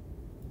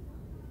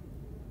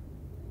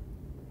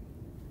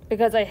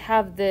 Because I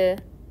have the,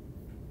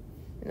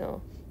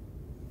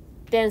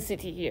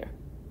 density here.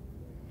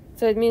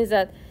 So it means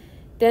that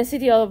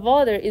density of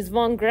water is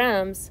 1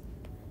 grams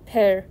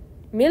per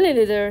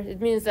milliliter.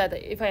 It means that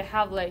if I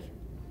have like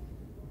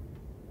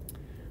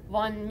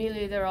 1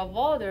 milliliter of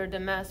water, the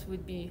mass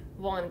would be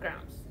 1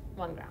 gram.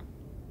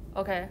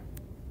 Okay.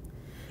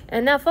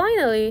 And now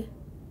finally,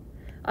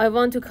 I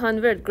want to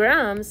convert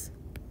grams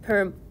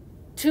per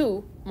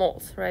 2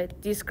 moles, right?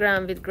 This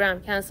gram with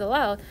gram cancel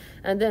out.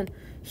 And then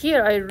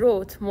here I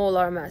wrote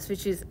molar mass,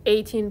 which is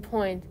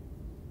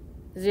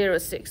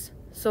 18.06.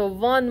 So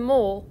 1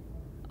 mole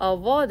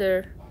of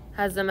water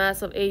has the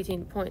mass of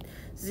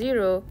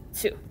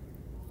 18.02.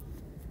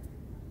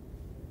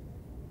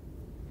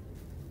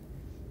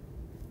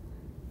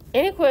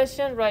 Any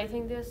question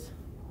writing this?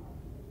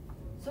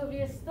 So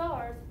we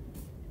start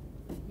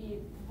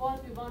with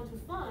what we want to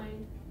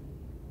find,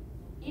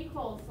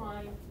 equal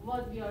sign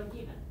what we are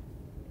given.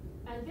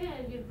 And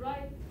then we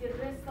write the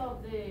rest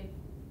of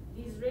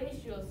these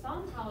ratios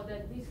somehow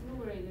that this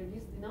numerator,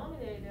 this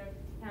denominator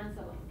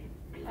cancel out.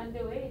 And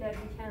the way that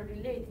we can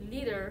relate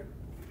liter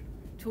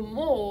to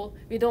mole,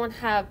 we don't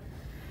have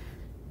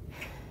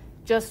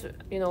just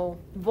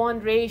one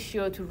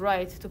ratio to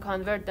write to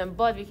convert them,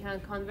 but we can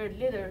convert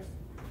liters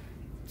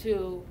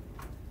to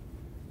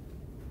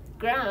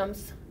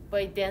grams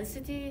by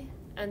density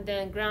and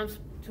then grams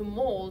to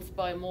moles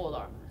by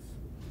molar mass.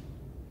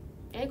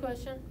 Any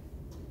question?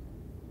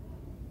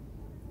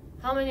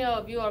 How many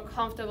of you are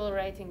comfortable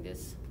writing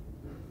this?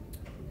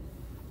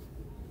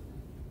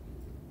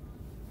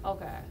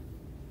 Okay.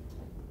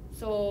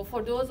 So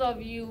for those of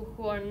you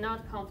who are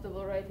not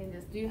comfortable writing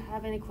this, do you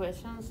have any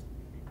questions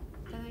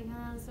that I can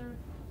answer?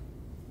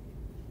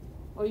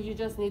 Or you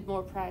just need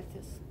more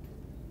practice?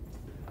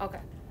 Okay.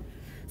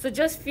 So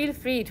just feel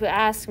free to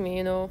ask me,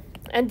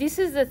 And this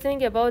is the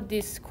thing about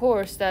this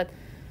course, that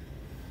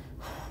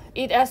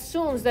it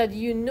assumes that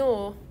you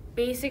know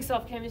basics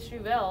of chemistry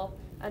well,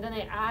 and then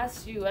I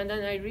ask you, and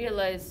then I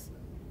realize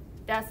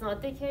that's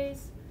not the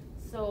case.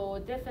 So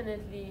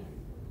definitely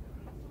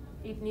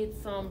it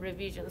needs some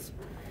revisions,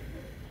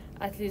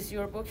 at least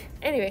your book.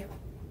 Anyway,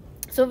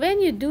 so when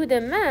you do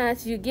the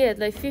math, you get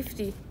like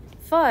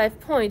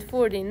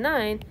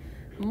 55.49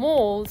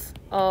 moles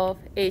of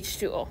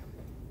H2O.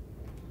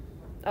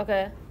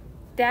 Okay,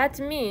 that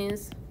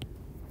means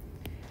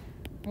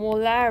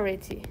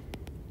molarity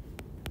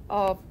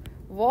of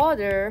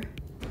water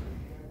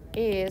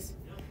is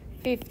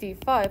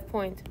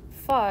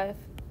 55.5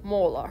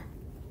 molar.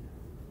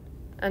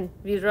 And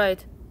we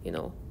write,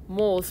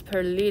 moles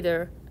per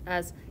liter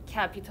as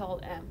capital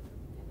M,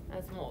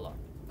 as molar.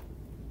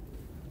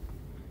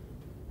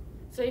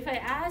 So if I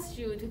asked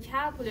you to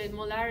calculate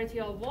molarity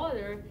of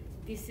water,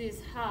 this is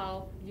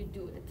how you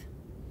do it.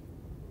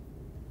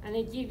 And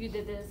I give you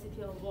the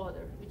density of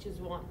water, which is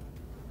 1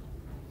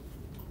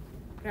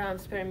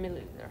 grams per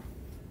milliliter.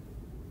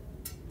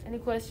 Any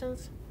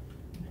questions?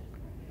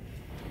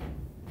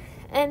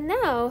 And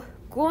now,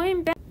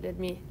 going back, let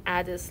me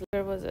add this,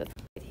 where was it?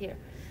 Right here.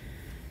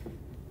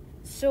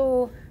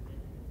 So,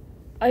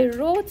 I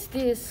wrote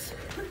this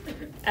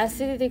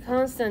acidity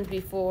constant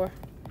before,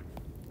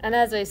 and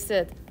as I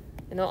said,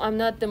 I'm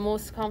not the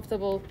most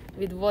comfortable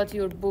with what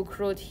your book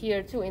wrote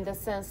here too, in the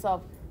sense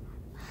of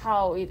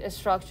how it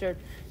structured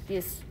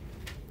this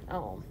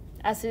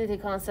acidity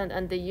constant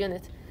and the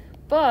unit.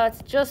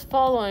 But just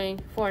following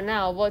for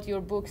now what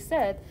your book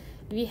said,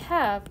 we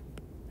have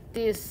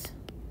this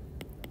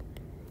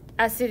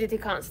acidity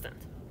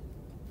constant,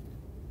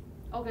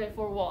 okay,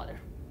 for water.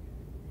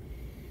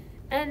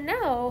 And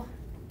now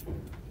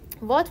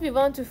what we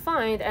want to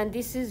find, and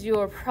this is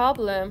your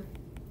problem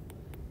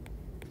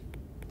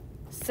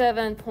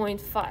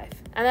 7.5.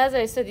 And as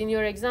I said, in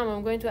your exam,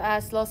 I'm going to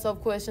ask lots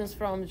of questions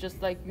from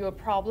just like your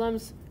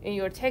problems in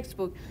your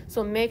textbook.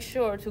 So make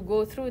sure to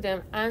go through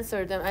them,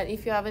 answer them, and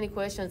if you have any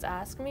questions,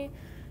 ask me,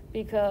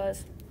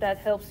 because that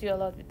helps you a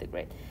lot with the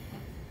grade.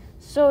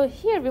 So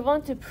here we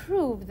want to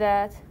prove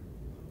that,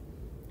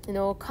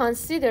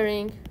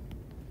 considering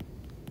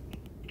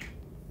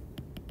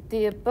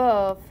the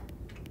above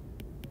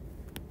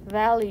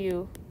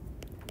value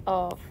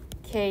of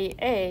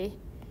Ka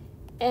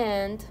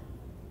and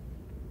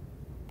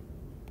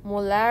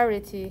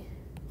molarity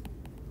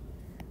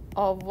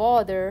of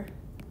water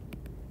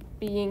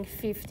being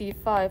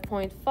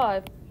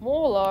 55.5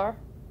 molar,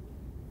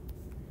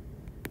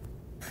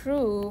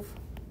 prove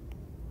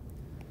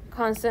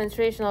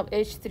concentration of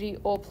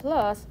H3O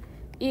plus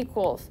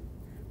equals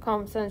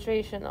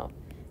concentration of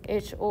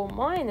HO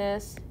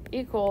minus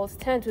equals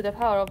 10 to the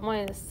power of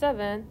minus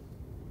 7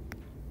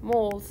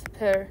 moles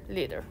per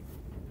liter.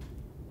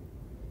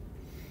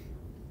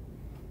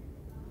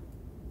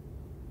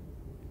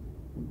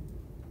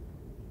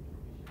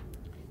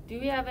 Do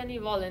we have any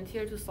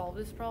volunteer to solve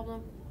this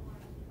problem?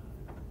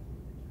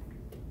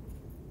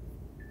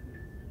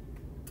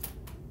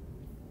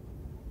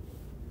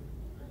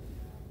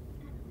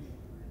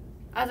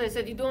 As I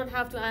said, you don't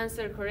have to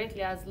answer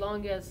correctly as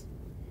long as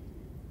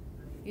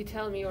you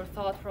tell me your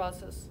thought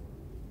process.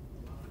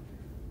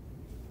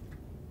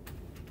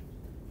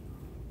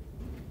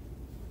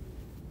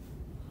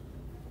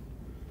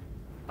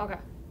 Okay,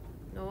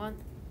 no one?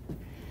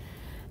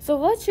 So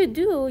what you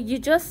do, you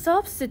just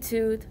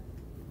substitute.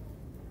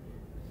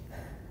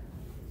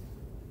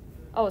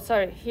 Oh,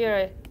 sorry, here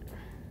I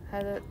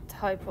had a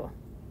typo.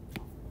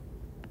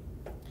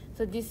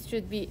 So this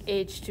should be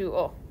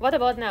H2O. What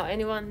about now?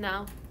 Anyone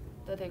now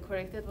that I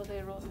corrected what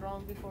I wrote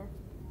wrong before?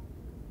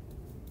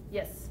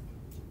 Yes?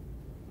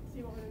 So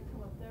you want me to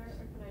come up there, or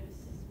can I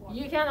just walk?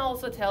 You can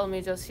also tell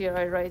me just here,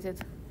 I write it.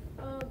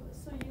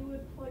 So you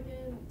would plug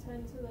in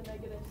 10 to the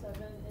negative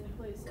 7 in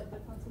place of the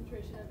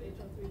concentration of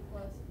HO3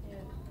 plus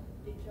and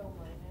HO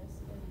minus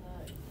in the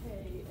Ka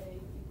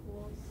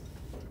equals,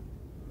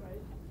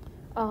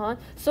 right?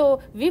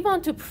 So we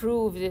want to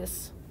prove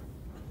this.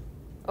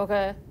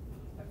 Okay? Okay.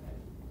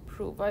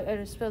 Prove.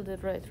 I spelled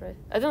it right.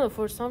 I don't know,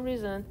 for some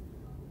reason,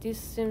 this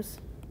seems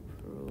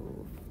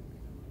prove.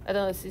 I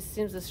don't know, it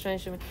seems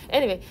strange to me.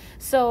 Anyway,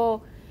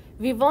 so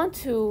we want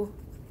to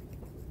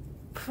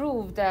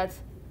prove that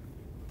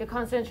the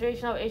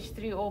concentration of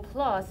H3O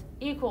plus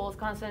equals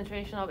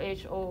concentration of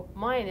HO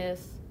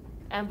minus,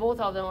 and both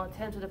of them are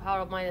 10 to the power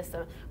of minus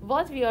 7.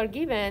 What we are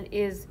given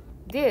is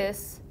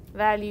this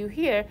value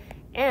here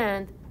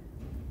and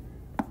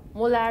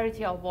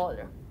molarity of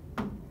water.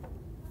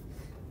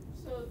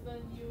 So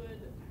then you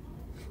would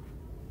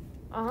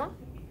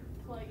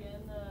plug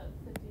in the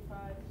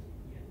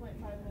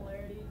 55.5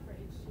 molarity for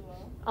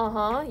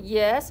H2O.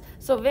 Yes.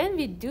 So when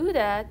we do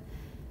that,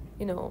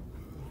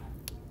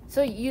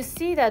 so you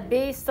see that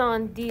based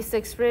on this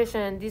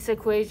expression, this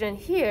equation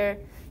here,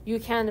 you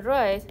can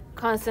write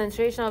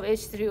concentration of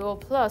H3O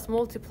plus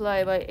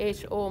multiplied by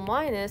HO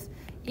minus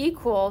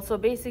equals, so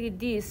basically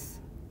these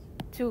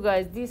two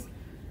guys, this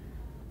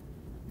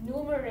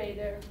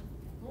numerator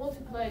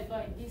multiplied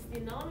by this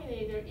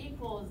denominator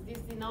equals this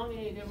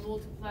denominator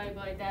multiplied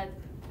by that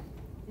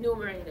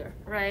numerator,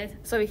 right?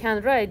 So we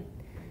can write,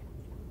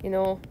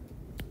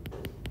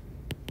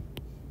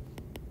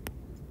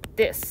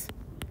 this.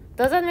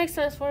 Does that make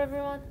sense for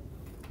everyone?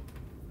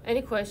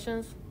 Any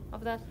questions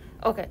of that?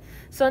 Okay,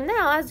 so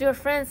now as your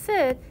friend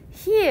said,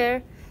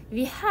 here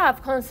we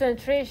have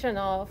concentration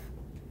of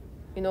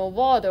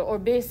water, or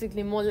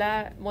basically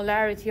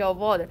molarity of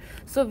water.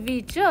 So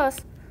we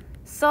just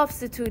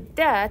substitute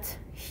that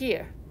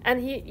here.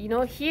 And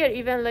here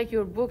even like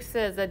your book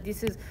says that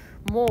this is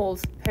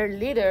moles per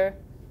liter.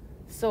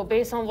 So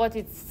based on what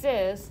it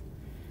says,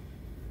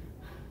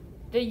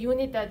 the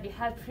unit that we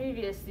had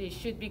previously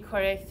should be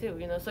correct too,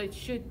 so it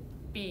should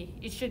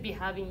be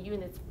having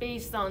units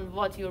based on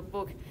what your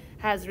book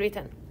has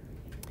written.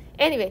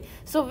 Anyway,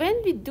 so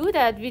when we do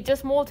that, we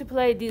just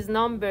multiply these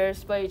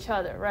numbers by each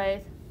other,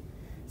 right?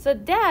 So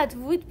that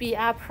would be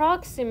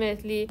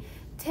approximately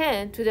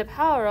 10 to the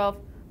power of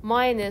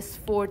minus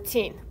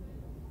 14.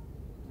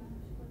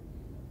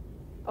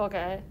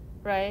 Okay,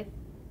 right?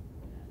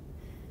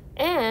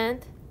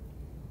 And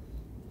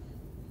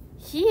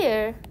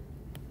here,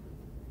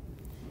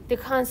 the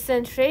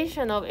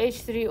concentration of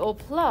H3O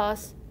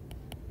plus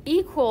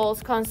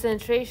equals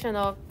concentration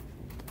of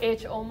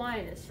HO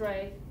minus,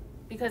 right?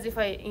 Because if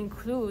I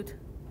include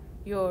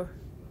your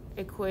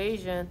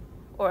equation,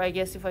 or I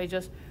guess if I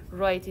just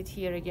write it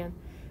here again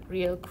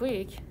real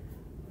quick,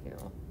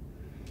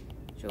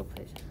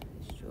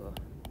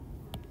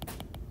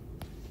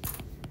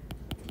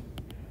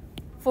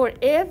 for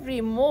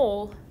every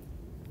mole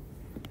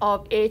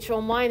of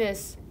HO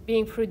minus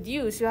being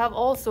produced, you have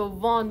also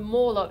 1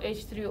 mole of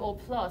H3O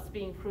plus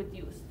being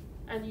produced.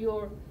 And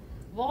your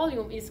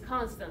volume is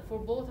constant. For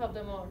both of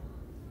them are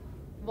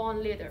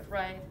 1 liter,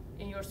 right,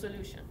 in your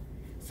solution.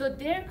 So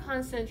their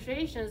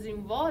concentrations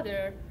in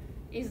water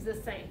is the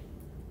same.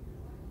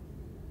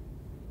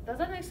 Does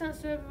that make sense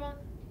to everyone?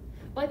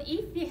 But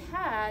if we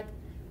had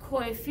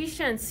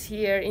coefficients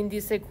here in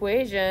this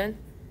equation,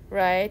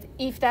 right,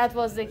 if that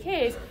was the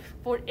case,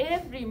 for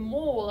every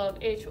mole of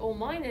HO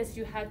minus,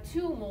 you had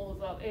 2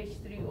 moles of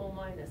H3O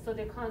minus. So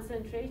the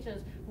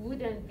concentrations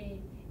wouldn't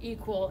be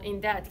equal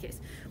in that case.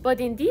 But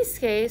in this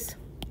case,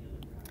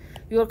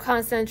 your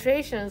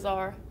concentrations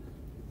are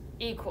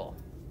equal.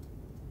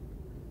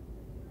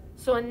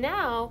 So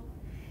now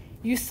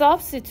you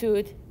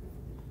substitute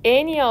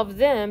any of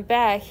them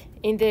back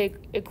in the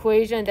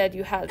equation that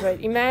you had, right?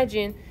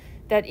 Imagine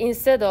that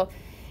instead of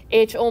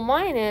HO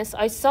minus,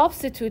 I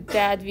substitute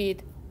that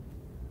with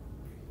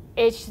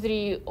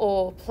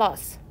H3O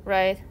plus,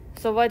 right?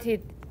 So what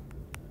it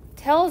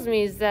tells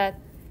me is that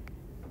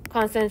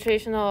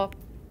concentration of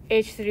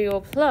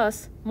H3O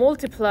plus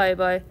multiplied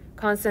by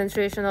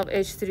concentration of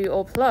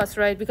H3O plus,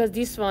 right? Because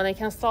this one I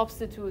can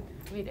substitute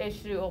with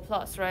H3O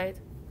plus, right?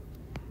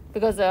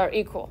 Because they are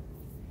equal.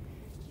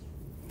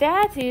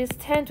 That is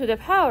 10 to the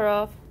power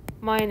of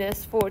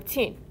minus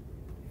 14.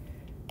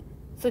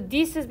 So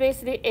this is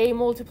basically A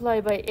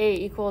multiplied by A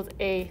equals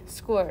A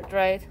squared,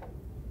 right?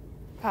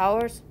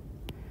 Powers.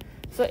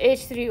 So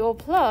H3O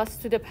plus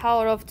to the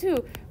power of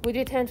 2 would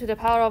be 10 to the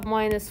power of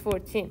minus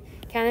 14.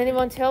 Can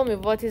anyone tell me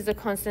what is the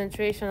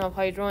concentration of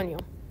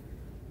hydronium?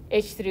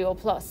 H3O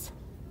plus.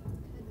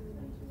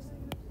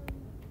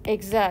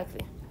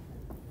 Exactly.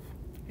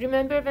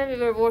 Remember when we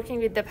were working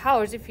with the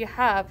powers, if you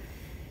have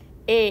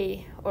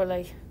A, or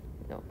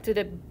to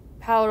the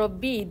power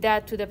of B,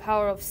 that to the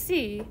power of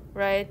C,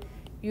 right?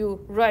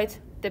 You write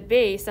the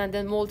base and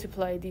then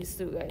multiply these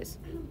two guys,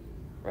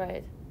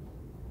 right?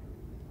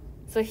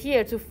 So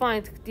here, to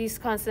find this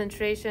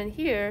concentration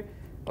here,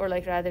 or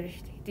rather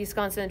this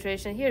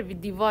concentration here, we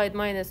divide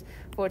minus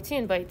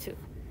 14 by 2.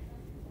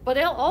 But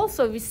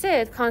also we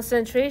said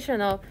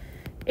concentration of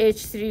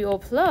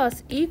H3O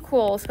plus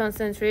equals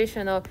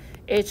concentration of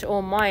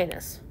HO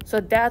minus.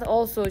 So that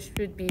also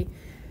should be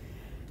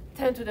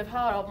 10 to the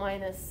power of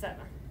minus 7.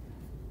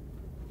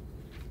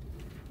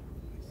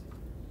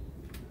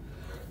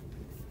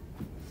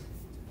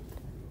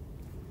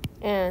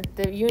 and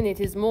the unit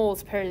is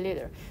moles per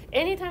liter.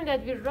 Anytime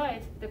that we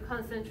write the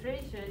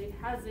concentration, it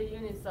has the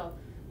units of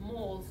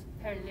moles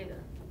per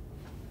liter.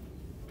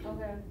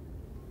 Okay.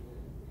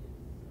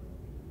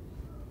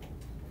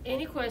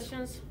 Any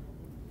questions?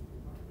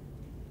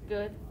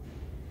 Good.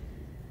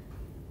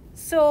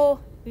 So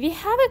we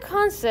have a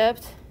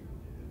concept,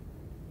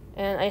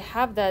 and I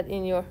have that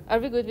in your, are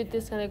we good with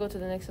this? Can I go to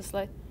the next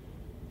slide?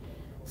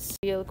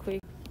 Real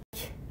quick.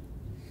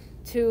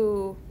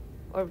 So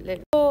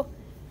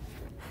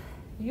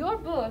your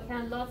book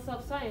and lots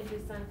of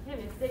scientists and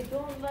chemists, they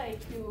don't like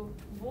to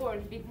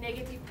work with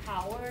negative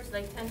powers,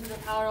 like 10 to the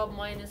power of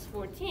minus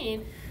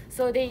 14.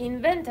 So they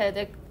invented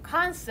a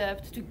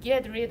concept to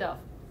get rid of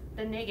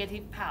the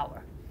negative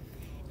power.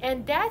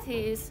 And that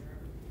is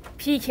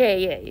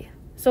pKa.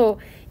 So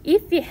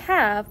if we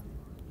have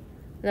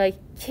like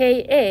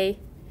Ka,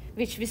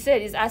 which we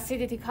said is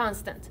acidity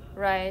constant,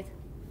 right?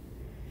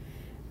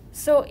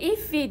 So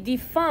if we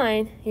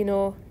define,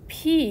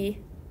 P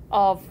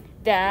of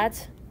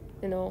that,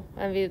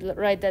 and we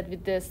write that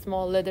with the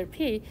small letter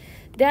p,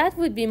 that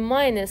would be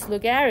minus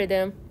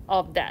logarithm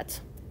of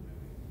that.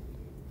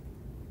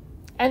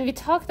 And we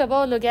talked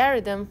about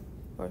logarithm,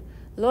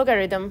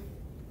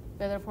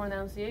 better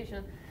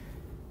pronunciation,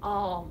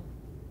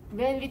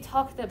 when we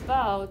talked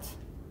about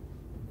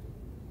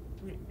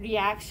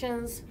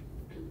reactions.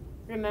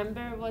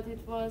 Remember what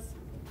it was?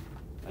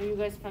 Are you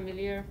guys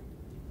familiar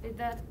with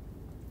that?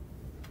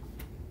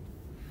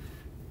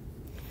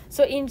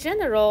 So in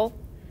general,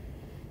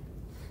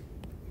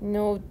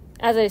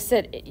 as I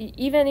said,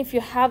 even if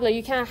you have,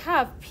 you can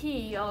have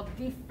P of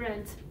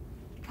different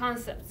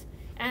concepts.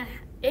 And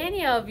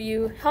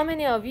how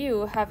many of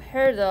you have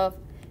heard of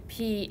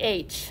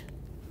pH?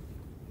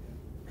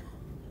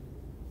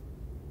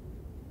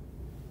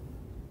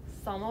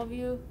 Some of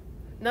you,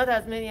 not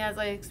as many as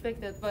I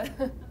expected, but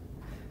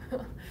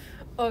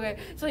okay.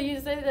 So you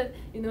say that,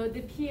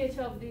 the pH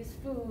of this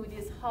food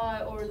is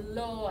high or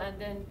low,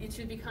 and then it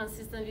should be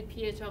consistent with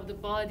pH of the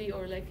body,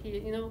 or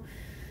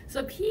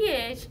So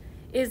pH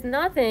is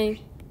nothing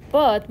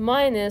but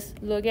minus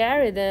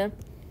logarithm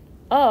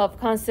of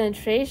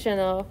concentration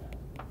of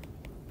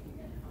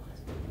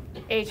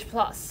H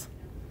plus.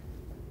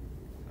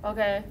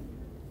 Okay.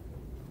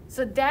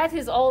 So that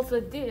is also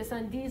this,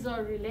 and these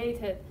are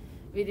related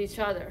with each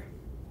other.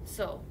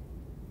 So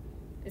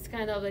it's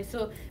kind of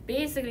so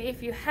basically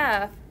if you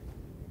have,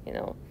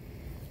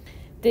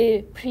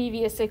 the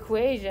previous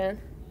equation,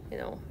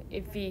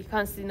 if we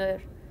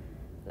consider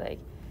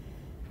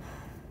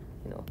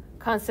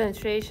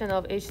concentration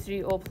of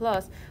H3O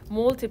plus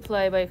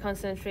multiplied by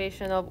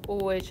concentration of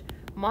OH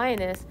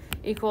minus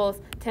equals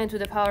 10 to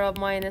the power of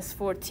minus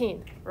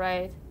 14,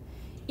 right?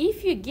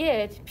 If you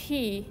get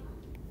P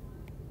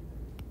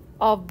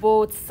of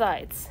both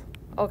sides,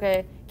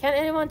 okay, can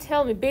anyone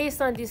tell me,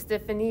 based on this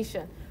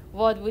definition,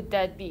 what would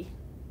that be?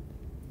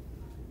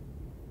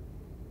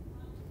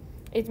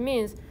 It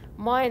means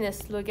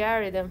minus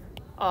logarithm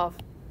of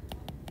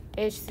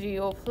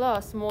H3O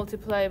plus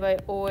multiplied by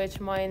OH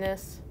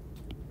minus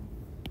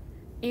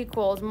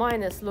equals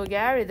minus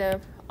logarithm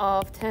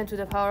of 10 to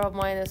the power of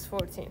minus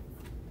 14.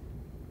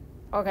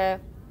 Okay.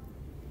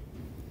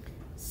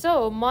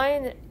 So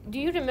do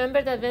you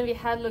remember that when we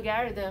had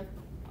logarithm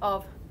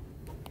of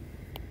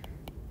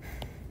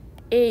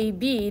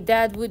AB,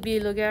 that would be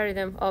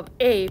logarithm of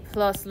A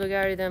plus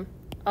logarithm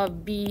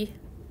of B?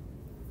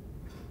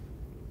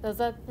 Does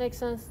that make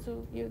sense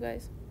to you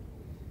guys?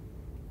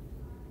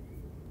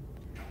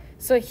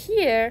 So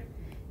here,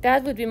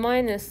 that would be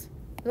minus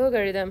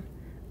logarithm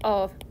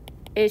of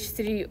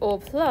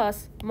H3O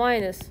plus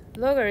minus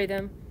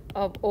logarithm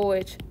of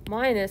OH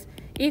minus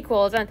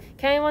equals, and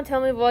can anyone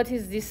tell me what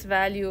is this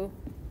value?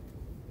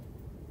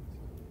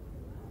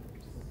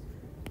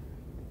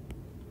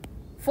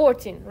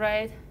 14,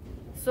 right?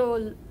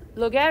 So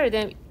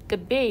logarithm, the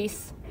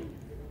base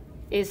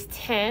is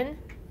 10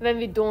 when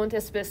we don't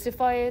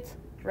specify it,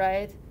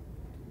 right?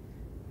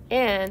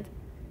 And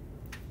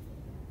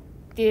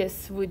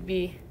this would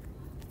be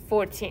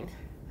 14.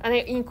 And I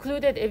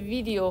included a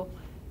video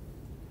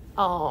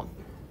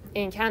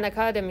in Khan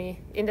Academy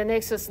in the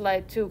next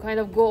slide to kind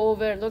of go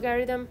over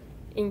logarithm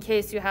in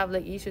case you have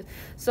issues.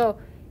 So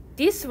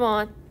this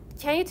one,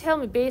 can you tell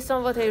me, based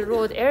on what I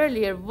wrote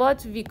earlier,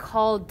 what we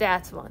call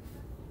that one?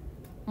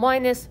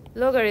 Minus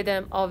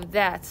logarithm of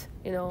that,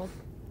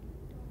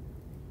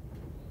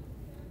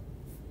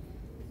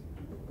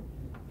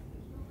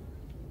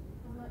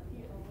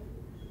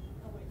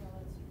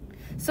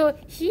 So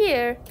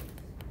here,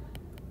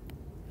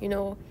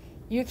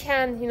 you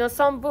can,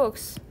 some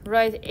books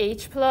write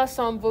H plus,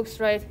 some books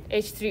write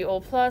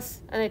H3O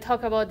plus, and I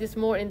talk about this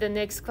more in the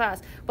next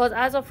class. But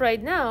as of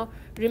right now,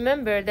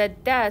 remember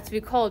that we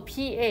call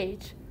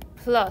pH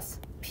plus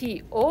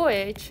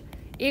POH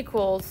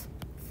equals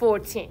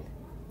 14,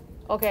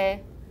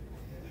 okay?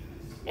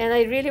 And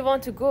I really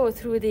want to go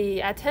through the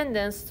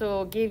attendance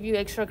to give you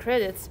extra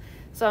credits,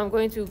 so I'm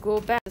going to go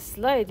back to the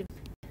slide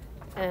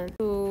and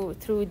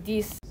through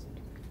this.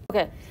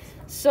 Okay,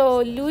 So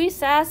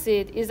Lewis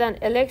acid is an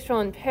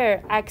electron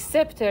pair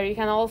acceptor. You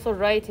can also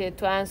write it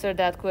to answer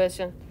that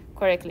question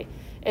correctly.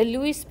 A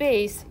Lewis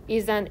base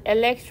is an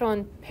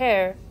electron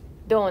pair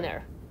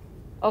donor.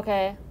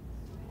 Okay?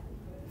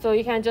 So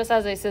you can just,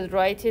 as I said,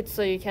 write it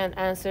so you can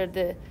answer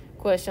the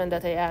question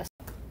that I asked.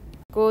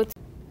 Go to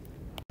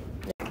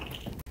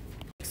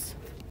next.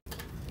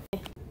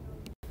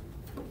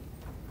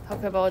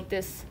 Talk about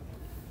this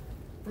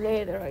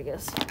later, I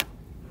guess.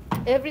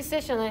 Every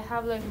session I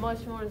have like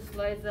much more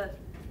slides that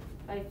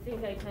I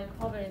think I can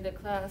cover in the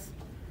class.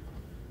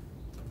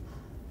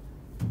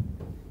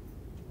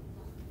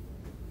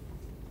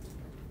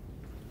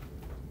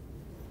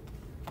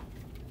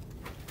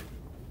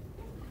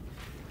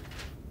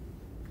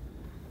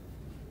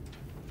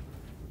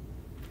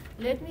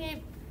 Let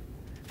me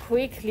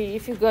quickly,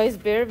 if you guys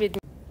bear with me.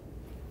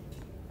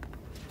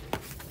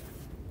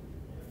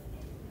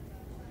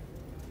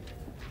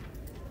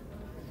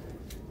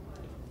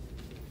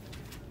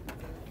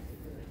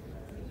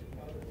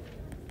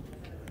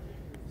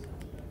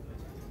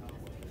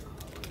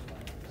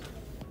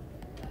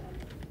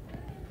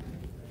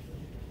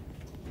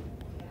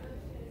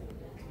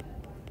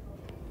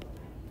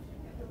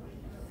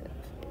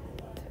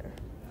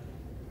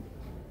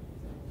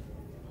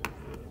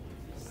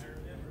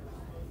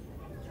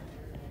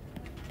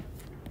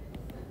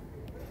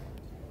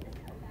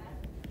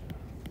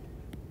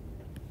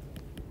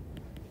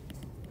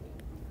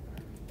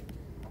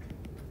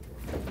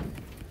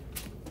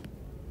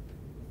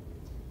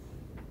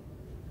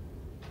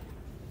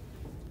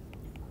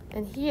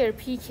 And here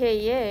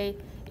pKa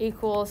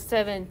equals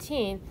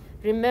 17.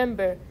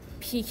 Remember,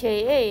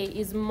 pKa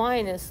is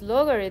minus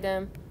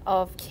logarithm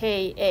of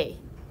Ka,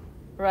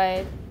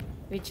 right?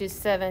 Which is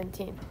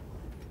 17.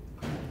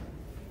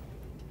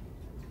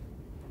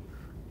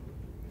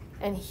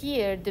 And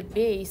here the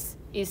base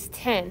is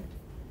 10.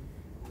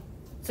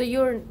 So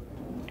your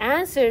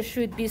answer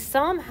should be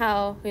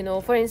somehow,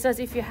 for instance,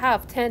 if you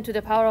have 10 to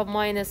the power of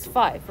minus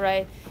 5,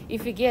 right?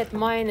 If you get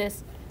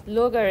minus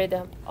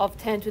logarithm of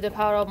 10 to the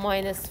power of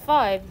minus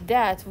 5,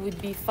 that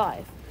would be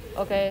 5,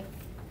 okay?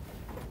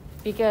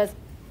 Because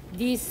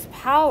this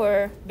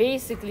power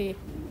basically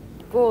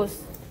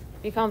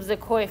becomes the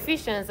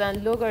coefficients,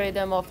 and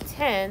logarithm of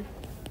 10,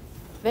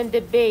 when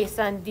the base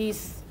and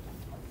this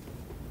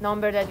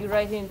number that you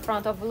write in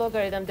front of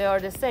logarithm, they are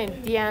the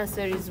same, the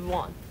answer is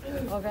 1,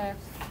 okay?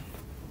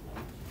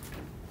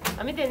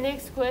 I mean, the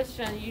next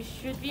question, you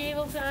should be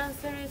able to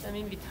answer it. I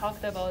mean, we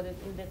talked about it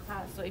in the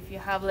class. So if you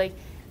have like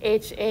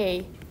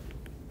HA,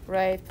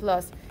 right,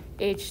 plus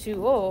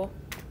H2O,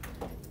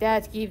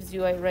 that gives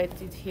you, I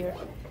write it here,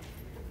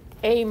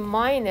 A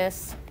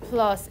minus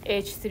plus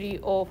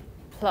H3O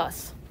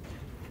plus.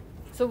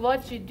 So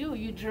what you do,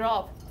 you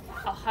drop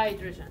a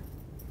hydrogen,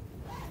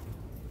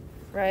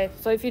 right?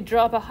 So if you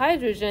drop a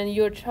hydrogen,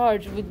 your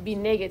charge would be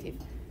negative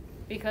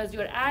because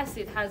your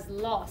acid has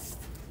lost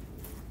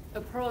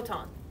a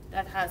proton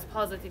that has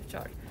positive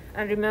charge.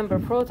 And remember,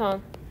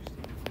 proton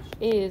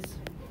is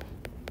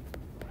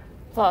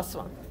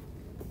 +1.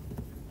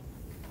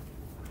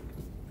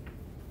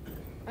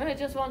 And I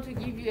just want to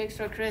give you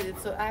extra credit,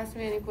 so ask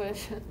me any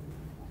question.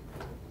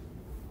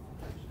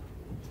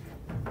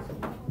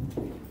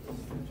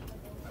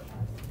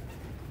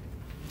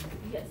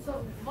 Yes, so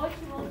what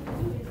you want to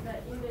do is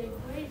that in the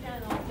equation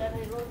that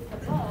I wrote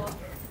above,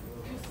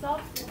 you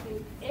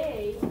substitute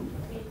A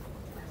with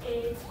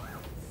H,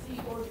 C,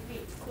 or B.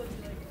 So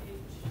it's like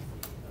H.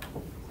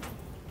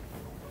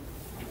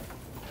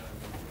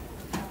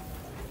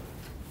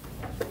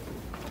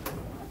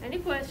 Any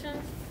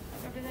questions?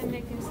 Everything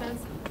making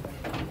sense?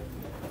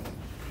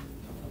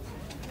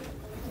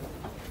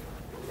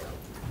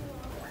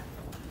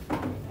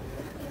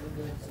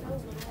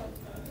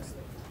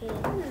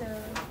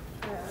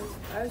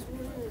 I was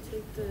wanting to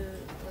take the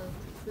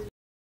quiz